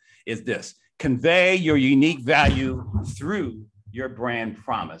 is this. Convey your unique value through your brand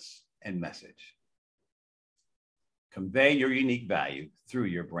promise and message. Convey your unique value through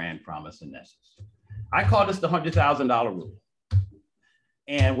your brand promise and message. I call this the $100,000 rule.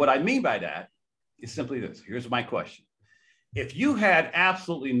 And what I mean by that is simply this. Here's my question. If you had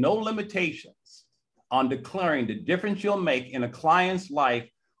absolutely no limitations on declaring the difference you'll make in a client's life,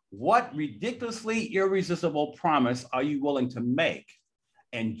 what ridiculously irresistible promise are you willing to make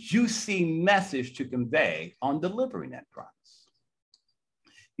and juicy message to convey on delivering that promise?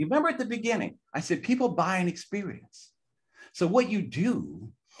 Remember at the beginning, I said people buy an experience. So what you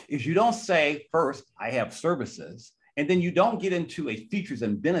do is you don't say, first, I have services, and then you don't get into a features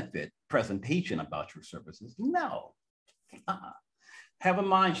and benefit presentation about your services. No. Have a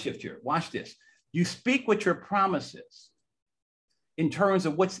mind shift here. Watch this. You speak what your promise is in terms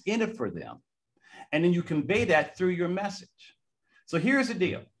of what's in it for them. And then you convey that through your message. So here's the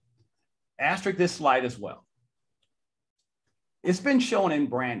deal. Asterisk this slide as well. It's been shown in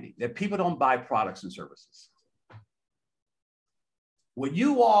branding that people don't buy products and services. What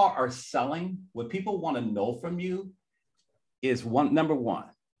you all are selling, what people want to know from you is number one,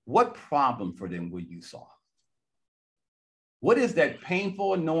 what problem for them will you solve? What is that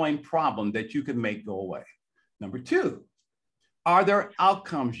painful, annoying problem that you can make go away? Number two, are there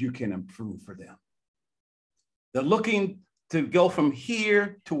outcomes you can improve for them? They're looking to go from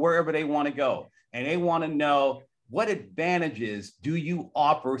here to wherever they want to go. And they want to know, what advantages do you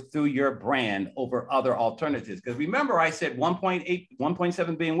offer through your brand over other alternatives? Because remember, I said 1.8,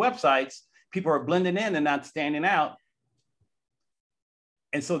 1.7 billion websites, people are blending in and not standing out.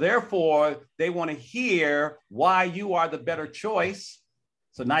 And so therefore, they want to hear why you are the better choice.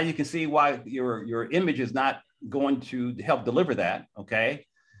 So now you can see why your image is not going to help deliver that, okay?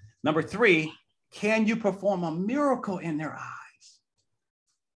 Number three, can you perform a miracle in their eyes?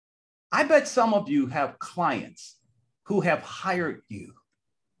 I bet some of you have clients who have hired you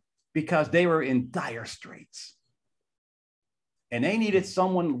because they were in dire straits. And they needed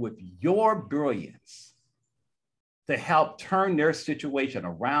someone with your brilliance to help turn their situation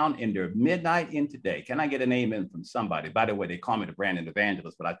around in their midnight into day. Can I get an amen from somebody? By the way, they call me the branding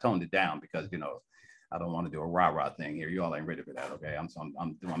evangelist, but I toned it down because, you know, I don't want to do a rah-rah thing here. You all ain't ready for that, okay?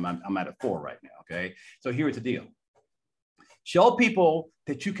 I'm at a 4 right now, okay? So here's the deal. Show people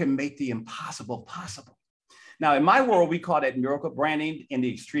that you can make the impossible possible. Now, in my world, we call that miracle branding. And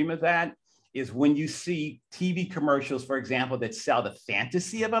the extreme of that is when you see TV commercials, for example, that sell the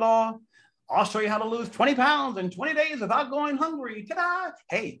fantasy of it all. I'll show you how to lose 20 pounds in 20 days without going hungry. Ta-da!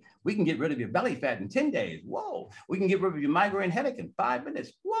 Hey, we can get rid of your belly fat in 10 days. Whoa. We can get rid of your migraine headache in 5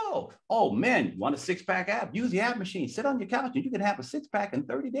 minutes. Whoa. Oh, man, you want a 6-pack ab? Use the ab machine. Sit on your couch and you can have a 6-pack in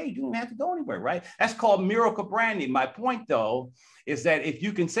 30 days. You don't have to go anywhere, right? That's called miracle branding. My point, though, is that if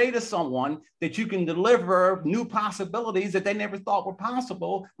you can say to someone that you can deliver new possibilities that they never thought were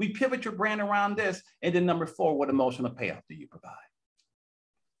possible, we pivot your brand around this. And then number 4, what emotional payoff do you provide?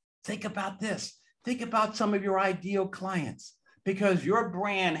 Think about this. Think about some of your ideal clients, because your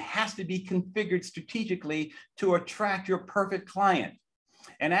brand has to be configured strategically to attract your perfect client.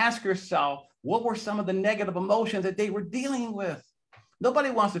 And ask yourself, what were some of the negative emotions that they were dealing with? Nobody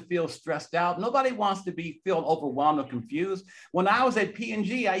wants to feel stressed out. Nobody wants to feel overwhelmed or confused. When I was at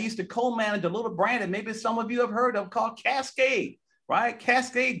P&G, I used to co-manage a little brand that maybe some of you have heard of called Cascade. Right?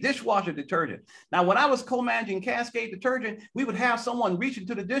 Cascade dishwasher detergent. Now, when I was co-managing Cascade detergent, we would have someone reach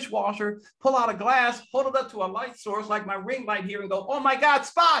into the dishwasher, pull out a glass, hold it up to a light source like my ring light here and go, oh my God,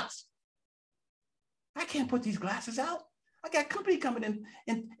 spots. I can't put these glasses out. I got company coming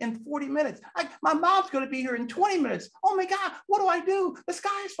in 40 minutes. My mom's going to be here in 20 minutes. Oh my God, what do I do? The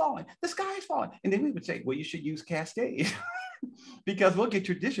sky is falling. The sky is falling. And then we would say, well, you should use Cascade. Because we'll get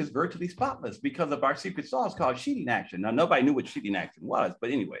your dishes virtually spotless because of our secret sauce called sheeting action. Now, nobody knew what sheeting action was, but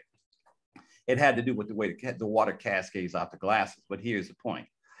anyway, it had to do with the way the water cascades off the glasses. But here's the point.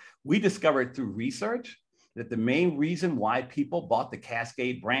 We discovered through research that the main reason why people bought the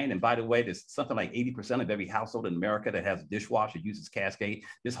Cascade brand, and by the way, there's something like 80% of every household in America that has a dishwasher uses Cascade.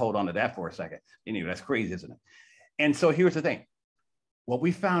 Just hold on to that for a second. Anyway, that's crazy, isn't it? And so here's the thing. What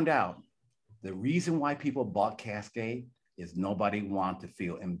we found out, the reason why people bought Cascade is nobody wants to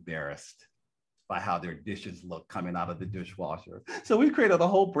feel embarrassed by how their dishes look coming out of the dishwasher. So we created a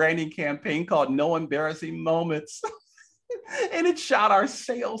whole branding campaign called No Embarrassing Moments. And it shot our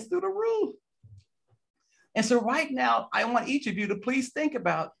sales through the roof. And so right now, I want each of you to please think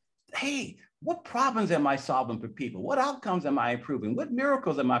about, hey, what problems am I solving for people? What outcomes am I improving? What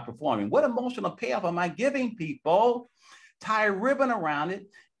miracles am I performing? What emotional payoff am I giving people? Tie a ribbon around it,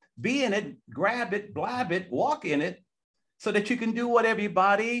 be in it, grab it, blab it, walk in it, so that you can do what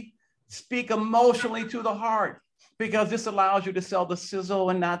everybody, speak emotionally to the heart, because this allows you to sell the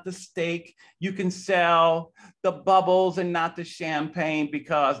sizzle and not the steak. You can sell the bubbles and not the champagne,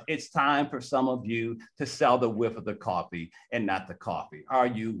 because it's time for some of you to sell the whiff of the coffee and not the coffee. Are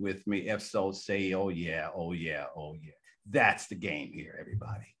you with me? If so, say, oh yeah, oh yeah, oh yeah. That's the game here,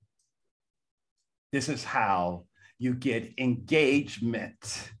 everybody. This is how you get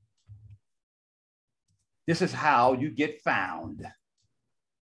engagement. This is how you get found.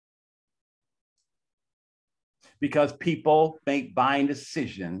 Because people make buying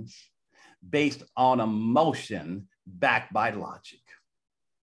decisions based on emotion backed by logic.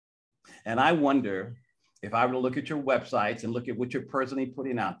 And I wonder, if I were to look at your websites and look at what you're personally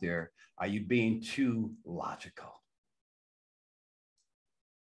putting out there, are you being too logical?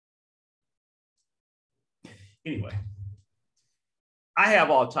 Anyway, I have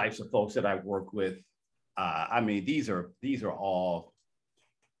all types of folks that I work with. I mean, these are all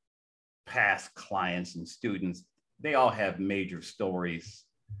past clients and students. They all have major stories.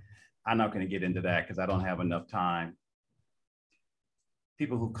 I'm not going to get into that because I don't have enough time.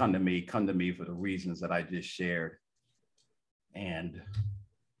 People who come to me for the reasons that I just shared. And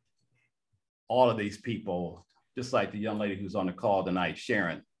all of these people, just like the young lady who's on the call tonight,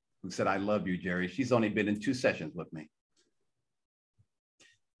 Sharon, who said, I love you, Gerry. She's only been in 2 sessions with me.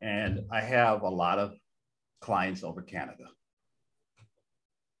 And I have a lot of clients over Canada.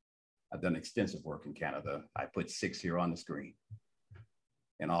 I've done extensive work in Canada. I put 6 here on the screen.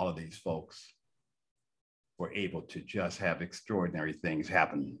 And all of these folks were able to just have extraordinary things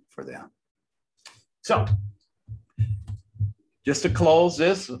happen for them. So just to close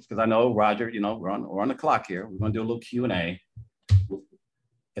this, because I know, Roger, you know, we're on the clock here. We're going to do a little Q&A.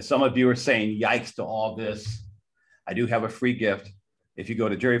 And some of you are saying, yikes to all this. I do have a free gift. If you go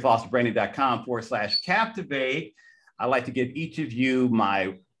to gerryfosterbranding.com/captivate, I'd like to give each of you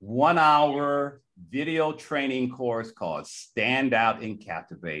my 1-hour video training course called Stand Out and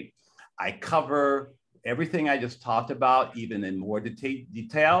Captivate. I cover everything I just talked about, even in more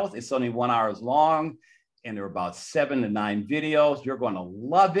details. It's only 1 hour long, and there are about 7 to 9 videos. You're going to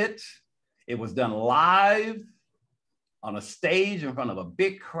love it. It was done live on a stage in front of a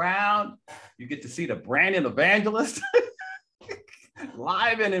big crowd. You get to see the branding evangelist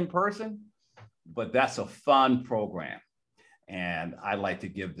live and in person. But that's a fun program. And I'd like to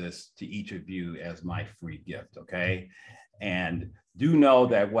give this to each of you as my free gift, okay? And do know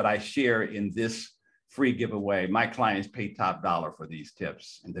that what I share in this free giveaway, my clients pay top dollar for these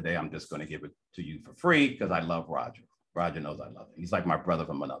tips. And today I'm just going to give it to you for free because I love Roger. Roger knows I love him. He's like my brother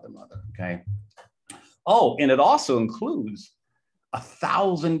from another mother, okay? Oh, and it also includes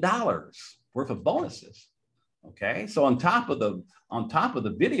 $1,000 worth of bonuses, okay? So on top of the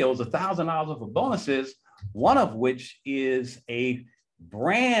videos, $1,000 worth of bonuses, one of which is a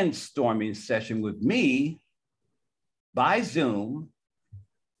brainstorming session with me by Zoom,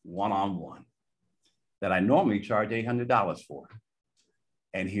 one-on-one, that I normally charge $800 for.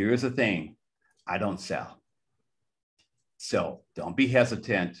 And here's the thing, I don't sell. So don't be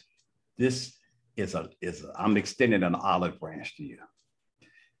hesitant. This I'm extending an olive branch to you.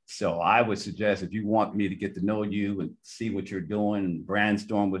 So I would suggest if you want me to get to know you and see what you're doing and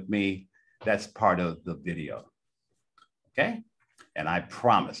brainstorm with me, that's part of the video, okay? And I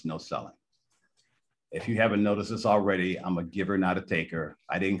promise no selling. If you haven't noticed this already, I'm a giver, not a taker.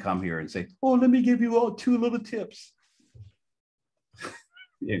 I didn't come here and say, oh, let me give you all 2 little tips.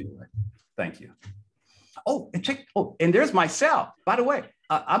 Anyway, thank you. Oh, and there's my cell. By the way,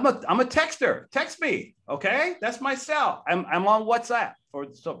 I'm a texter. Text me, okay? That's my cell. I'm on WhatsApp. For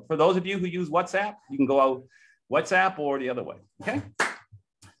those of you who use WhatsApp, you can go out WhatsApp or the other way, okay?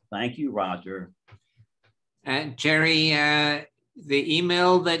 Thank you, Roger. Gerry, the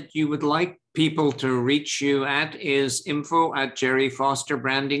email that you would like people to reach you at is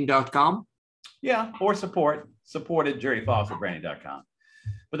info@gerryfosterbranding.com. Yeah, or support at gerryfosterbranding.com.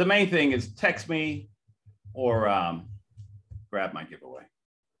 But the main thing is text me or grab my giveaway.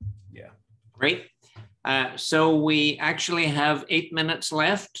 Yeah. Great. So we actually have 8 minutes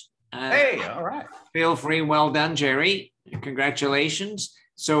left. Hey, all right. Feel free. Well done, Gerry. Congratulations.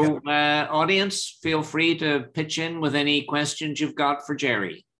 So audience, feel free to pitch in with any questions you've got for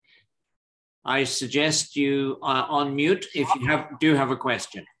Gerry. I suggest you unmute if you do have a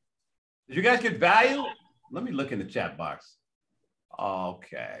question. Did you guys get value? Let me look in the chat box.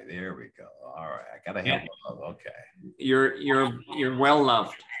 Okay, there we go. All right, I gotta have love. Okay. You're well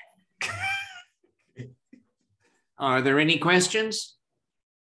loved. Are there any questions?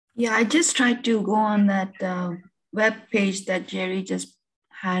 Yeah, I just tried to go on that web page that Gerry just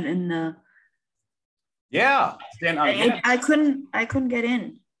had in the. Yeah, I couldn't get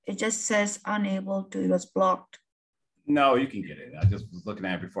in. It just says unable to. It was blocked. No, you can get it. I just was looking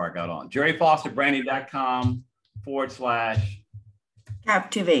at it before I got on. GerryFosterBranding.com /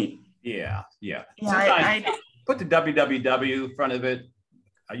 Captivate. Yeah. I put the www in front of it.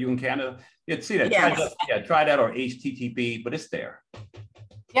 Are you in Canada? You'd see that. Yes. Try that or HTTP, but it's there.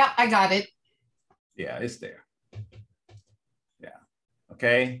 Yeah, I got it. Yeah, it's there. Yeah.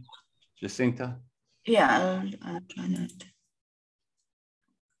 Okay, Jacinta? Yeah, I'll try that.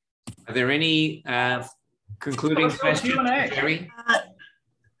 Are there any concluding questions, Gerry?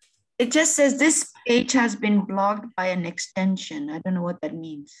 It just says this page has been blocked by an extension. I don't know what that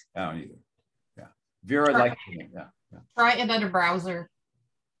means. I don't either. Yeah. Vera, like, yeah. Try another browser.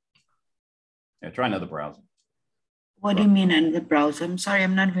 Yeah, try another browser. What do you mean another browser? I'm sorry,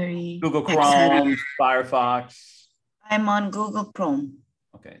 I'm not very Google Chrome, Firefox. I'm on Google Chrome.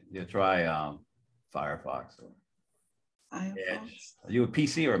 Okay, yeah, try Firefox or Edge. Are you a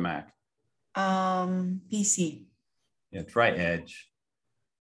PC or a Mac? PC. Yeah, try Edge.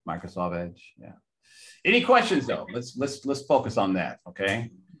 Microsoft Edge. Yeah. Any questions though? Let's focus on that.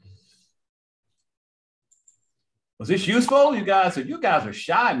 Okay. Was this useful? You guys are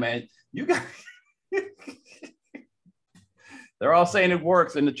shy, man. You guys. They're all saying it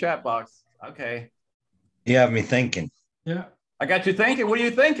works in the chat box. Okay. You have me thinking. Yeah. I got you thinking. What are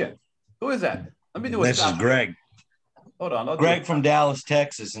you thinking? Who is that? Let me do it. This is Greg. Hold on. Greg from Dallas,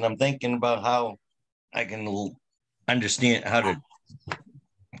 Texas. And I'm thinking about how I can understand how to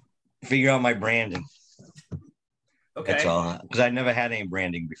figure out my branding. Okay. That's all. Because I never had any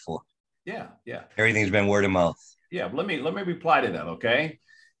branding before. Yeah. Everything's been word of mouth. Yeah. Let me reply to that. Okay.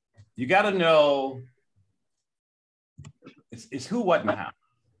 You got to know it's who, what, and how.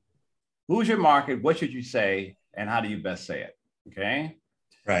 Who's your market? What should you say? And how do you best say it? Okay.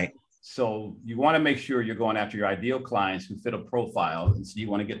 Right. So you want to make sure you're going after your ideal clients who fit a profile. And so you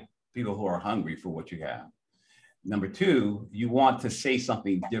want to get people who are hungry for what you have. Number two, you want to say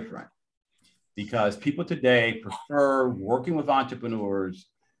something different because people today prefer working with entrepreneurs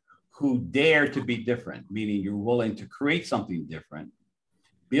who dare to be different, meaning you're willing to create something different,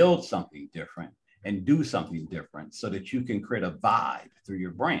 build something different, and do something different so that you can create a vibe through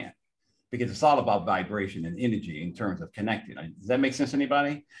your brand. Because it's all about vibration and energy in terms of connecting. Does that make sense to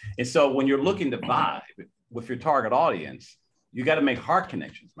anybody? And so when you're looking to vibe with your target audience, you got to make heart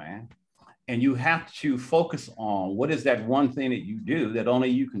connections, man. And you have to focus on what is that one thing that you do that only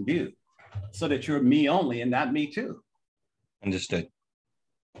you can do so that you're me only and not me too. Understood.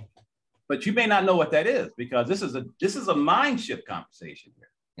 But you may not know what that is because this is a mind shift conversation here.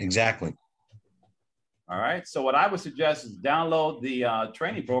 Exactly. All right. So what I would suggest is download the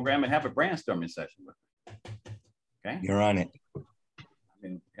training program and have a brainstorming session with me. Okay. You're on it. I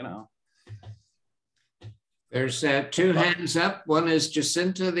mean, you know. There's two hands up. One is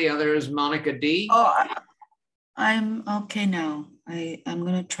Jacinta, the other is Monica D. Oh, I'm okay now. I'm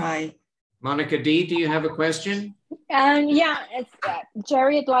going to try. Monica D, do you have a question? Yeah, it's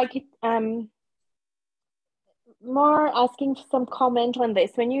Gerry, I'd like it more asking for some comment on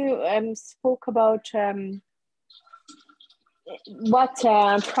this. When you spoke about what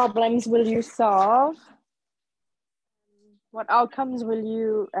problems will you solve, what outcomes will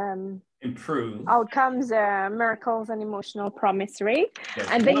you improve? Outcomes, miracles, and emotional promise, right? Yes.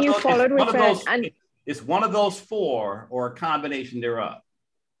 And then you followed with it's one of those four or a combination thereof.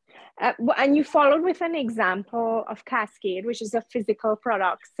 And you followed with an example of Cascade, which is a physical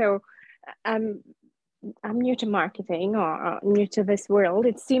product. So I'm new to marketing or new to this world.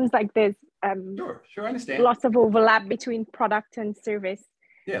 It seems like there's sure, I understand. Lots of overlap between product and service.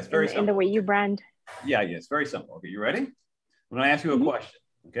 Yes, very simple. In the way you brand. Yeah, it's very simple. Okay, you ready? I'm going to ask you a question,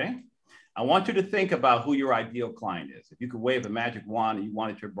 okay? I want you to think about who your ideal client is. If you could wave a magic wand and you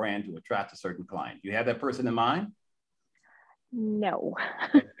wanted your brand to attract a certain client, do you have that person in mind? No.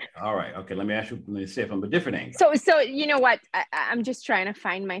 All right. Okay. Let me see if I'm a different angle. So you know what? I'm just trying to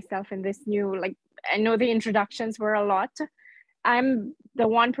find myself in this new, like, I know the introductions were a lot. I'm the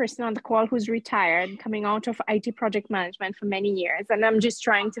one person on the call who's retired, coming out of IT project management for many years. And I'm just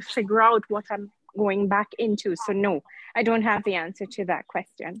trying to figure out what I'm going back into. So no, I don't have the answer to that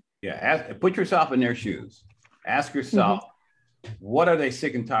question. Yeah. Put yourself in their shoes. Ask yourself, what are they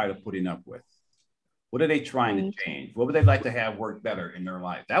sick and tired of putting up with? What are they trying to change? What would they like to have work better in their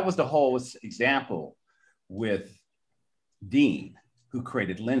life? That was the whole example with Dean, who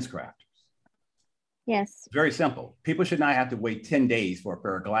created Lens Crafters. Yes. Very simple. People should not have to wait 10 days for a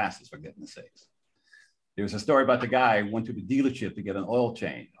pair of glasses, for goodness sakes. There's a story about the guy who went to the dealership to get an oil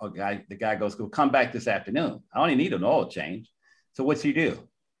change. The guy goes, "Go come back this afternoon. I only need an oil change." So what's he do?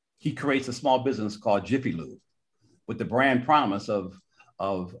 He creates a small business called Jiffy Lube with the brand promise of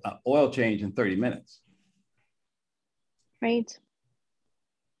oil change in 30 minutes. Right.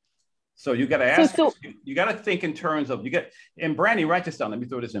 So you got to ask, you got to think in terms of, in branding, write this down. Let me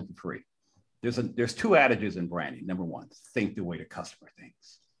throw this in for free. There's two adages in branding. Number one, think the way the customer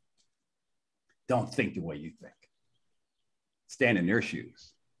thinks. Don't think the way you think. Stand in their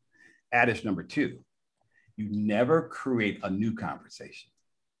shoes. Adage number two, you never create a new conversation.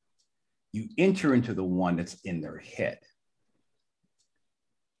 You enter into the one that's in their head.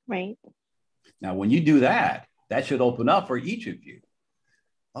 Right. Now, when you do that, that should open up for each of you.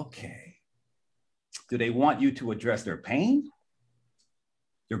 Okay. Do they want you to address their pain?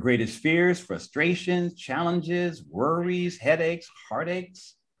 Their greatest fears, frustrations, challenges, worries, headaches,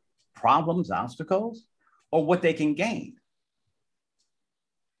 heartaches, problems, obstacles, or what they can gain?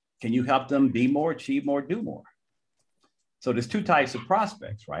 Can you help them be more, achieve more, do more? So there's two types of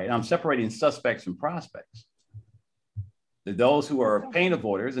prospects, right? I'm separating suspects from prospects. Those who are pain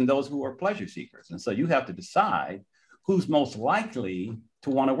avoiders and those who are pleasure seekers. And so you have to decide who's most likely to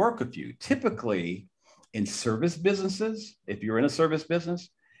want to work with you. Typically in service businesses, if you're in a service business,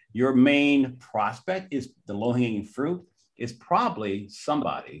 your main prospect is the low-hanging fruit is probably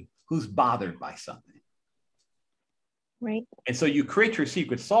somebody who's bothered by something. Right. And so you create your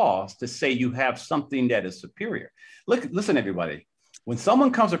secret sauce to say you have something that is superior. Listen, everybody, when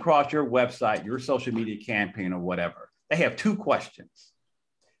someone comes across your website, your social media campaign or whatever, they have two questions.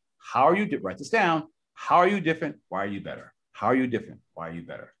 How are you, write this down. How are you different? Why are you better? How are you different? Why are you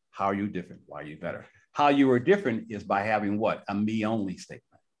better? How are you different? Why are you better? How you are different is by having what? A me only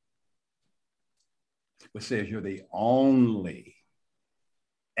statement, which says you're the only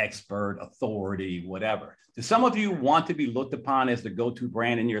expert, authority, whatever. Do some of you want to be looked upon as the go-to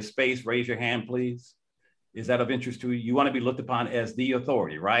brand in your space? Raise your hand, please. Is that of interest to you? You want to be looked upon as the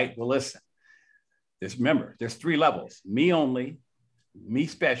authority, right? Well, listen, remember, there's three levels: me only, me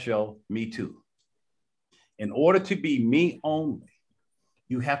special, me too. In order to be me only,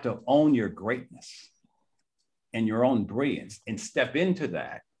 you have to own your greatness and your own brilliance and step into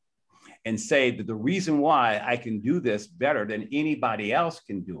that and say that the reason why I can do this better than anybody else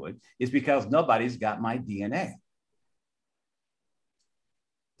can do it is because nobody's got my DNA.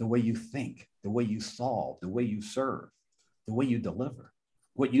 The way you think, the way you solve, the way you serve, the way you deliver,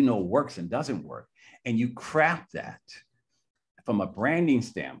 what you know works and doesn't work. And you craft that from a branding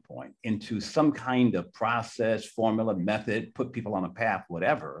standpoint into some kind of process, formula, method, put people on a path,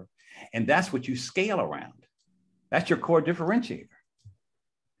 whatever. And that's what you scale around. That's your core differentiator.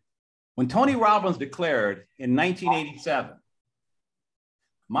 When Tony Robbins declared in 1987,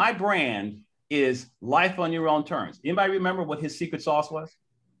 my brand is life on your own terms. Anybody remember what his secret sauce was?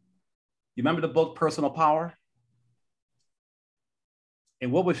 You remember the book Personal Power?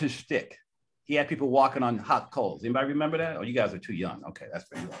 And what was his shtick? He had people walking on hot coals. Anybody remember that? Oh, you guys are too young. Okay, that's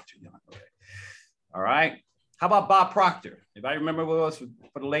fair. You are too young. Okay. All right. How about Bob Proctor? Anybody remember what it was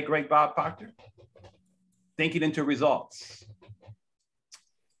for the late, great Bob Proctor? Thinking into results.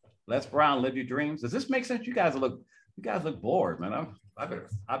 Les Brown, live your dreams. Does this make sense? You guys look bored, man. I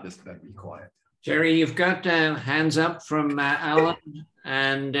just better be quiet. Gerry, you've got hands up from Alan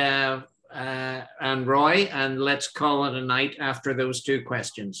and Roy, and let's call it a night after those two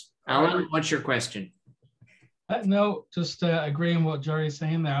questions. Alan, what's your question? No, just agreeing what Gerry's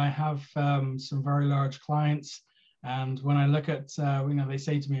saying there. I have some very large clients, and when I look at, they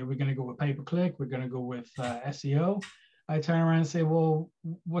say to me, we're going to go with pay-per-click, we're going to go with SEO. I turn around and say, well,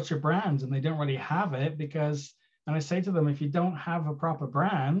 what's your brand? And they don't really have it because, and I say to them, if you don't have a proper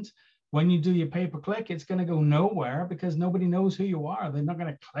brand, when you do your pay-per-click, it's going to go nowhere because nobody knows who you are. They're not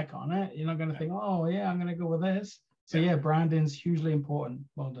going to click on it. You're not going to think, oh yeah, I'm going to go with this. So yeah, branding is hugely important.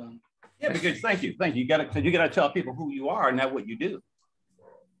 Well done. Yeah, because thank you. You got to tell people who you are and not what you do.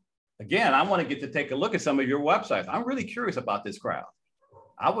 Again, I want to get to take a look at some of your websites. I'm really curious about this crowd.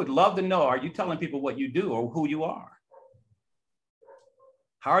 I would love to know, are you telling people what you do or who you are?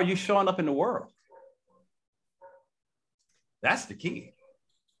 How are you showing up in the world? That's the key.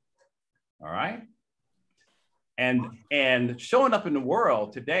 All right. And showing up in the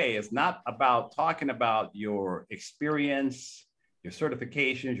world today is not about talking about your experience, your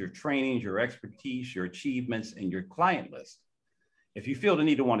certifications, your trainings, your expertise, your achievements, and your client list. If you feel the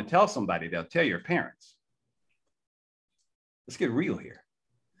need to want to tell somebody, they'll tell your parents. Let's get real here.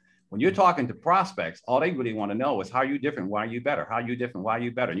 When you're talking to prospects, all they really want to know is how are you different? Why are you better? How are you different? Why are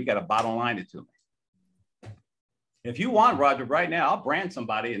you better? And you got to bottom line it to me. If you want, Roger, right now, I'll brand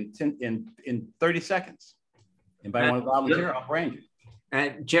somebody in 30 seconds. Anybody want to volunteer? I'll brand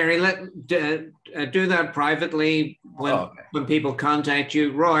you. Gerry, do that privately when people contact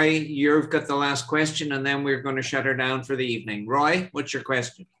you. Roy, you've got the last question, and then we're going to shut her down for the evening. Roy, what's your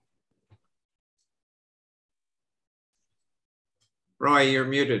question? Roy, you're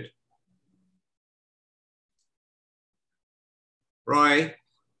muted. Roy.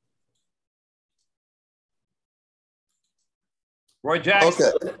 Roy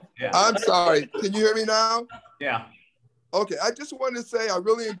Jackson. Okay. Yeah. I'm sorry. Can you hear me now? Yeah. Okay. I just wanted to say I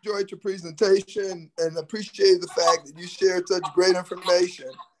really enjoyed your presentation and appreciate the fact that you shared such great information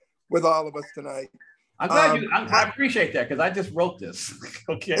with all of us tonight. I'm glad I appreciate that because I just wrote this.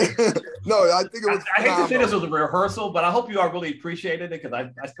 Okay. No, I think it was I hate to say this was a rehearsal, but I hope you all really appreciated it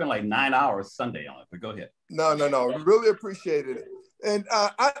because I spent like 9 hours Sunday on it. But go ahead. No. Really appreciated it. And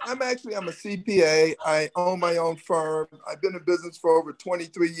I'm a CPA. I own my own firm. I've been in business for over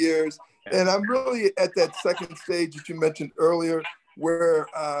 23 years. And I'm really at that second stage that you mentioned earlier, where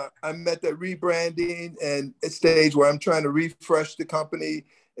I'm at that rebranding and a stage where I'm trying to refresh the company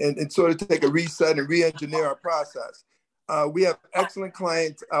and sort of take a reset and re-engineer our process. We have excellent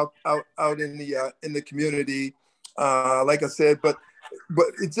clients out in the community, like I said, but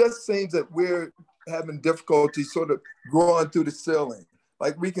it just seems that we're having difficulty sort of growing through the ceiling.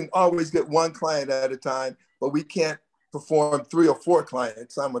 Like we can always get one client at a time, but we can't perform 3 or 4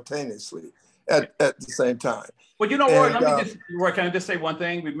 clients simultaneously at the same time. Well, you know, Roy, can I just say one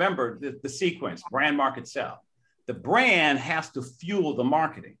thing? Remember the sequence, brand, market, sell. The brand has to fuel the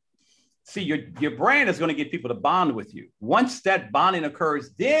marketing. See, your brand is going to get people to bond with you. Once that bonding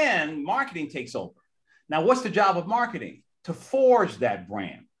occurs, then marketing takes over. Now, what's the job of marketing? To forge that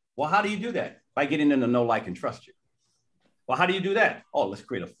brand. Well, how do you do that? By getting them to know, like, and trust you. Well, how do you do that? Oh, let's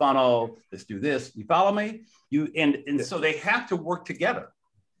create a funnel. Let's do this. You follow me? So they have to work together.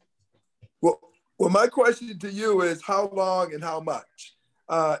 Well, my question to you is how long and how much?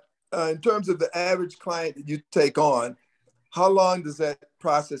 In terms of the average client that you take on, how long does that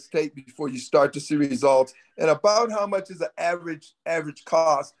process take before you start to see results? And about how much is the average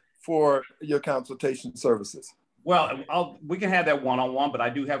cost for your consultation services? Well, we can have that one-on-one, but I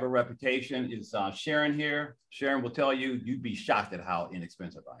do have a reputation. Is Sharon here? Sharon will tell you, you'd be shocked at how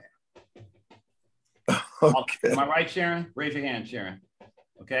inexpensive I am. Okay. Am I right, Sharon? Raise your hand, Sharon.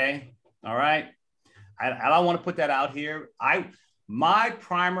 Okay. All right. I don't want to put that out here. My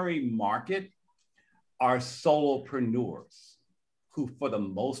primary market are solopreneurs who, for the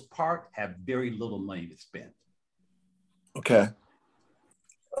most part, have very little money to spend. Okay.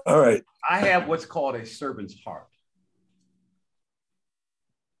 All right. I have what's called a servant's heart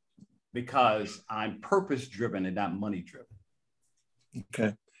because I'm purpose driven and not money driven.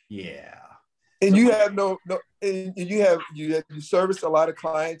 Okay. Yeah. And you have and you service a lot of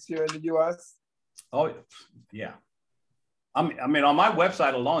clients here in the U.S. Oh, yeah. I mean, on my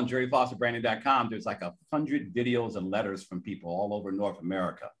website alone, GerryFosterBranding.com, there's like 100 videos and letters from people all over North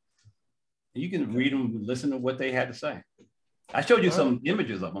America. You can read them, listen to what they had to say. I showed you some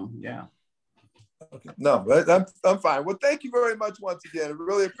images of them. Yeah. Okay. No, I'm fine. Well, thank you very much once again. I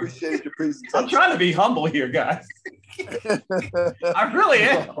really appreciate your presentation. I'm trying to be humble here, guys. I really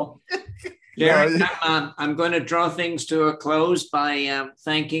am. Gerry, I'm going to draw things to a close by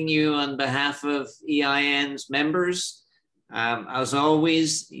thanking you on behalf of EIN's members. As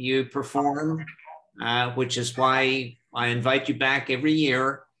always, you perform, which is why I invite you back every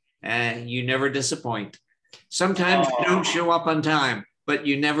year. You never disappoint. Sometimes you don't show up on time, but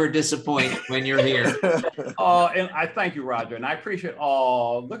you never disappoint when you're here. And I thank you, Roger. And I appreciate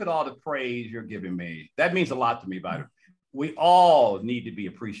look at all the praise you're giving me. That means a lot to me, by the way. We all need to be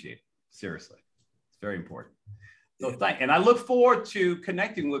appreciated. Seriously. It's very important. So and I look forward to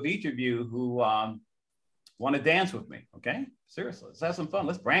connecting with each of you who want to dance with me. Okay. Seriously. Let's have some fun.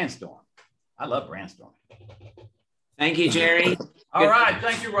 Let's brainstorm. I love brainstorming. Thank you, Gerry. All right.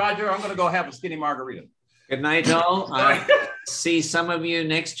 Thank you, Roger. I'm going to go have a skinny margarita. Good night, all. See some of you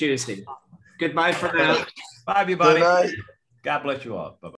next Tuesday. Goodbye for now. Bye, everybody. Good night. God bless you all. Bye-bye.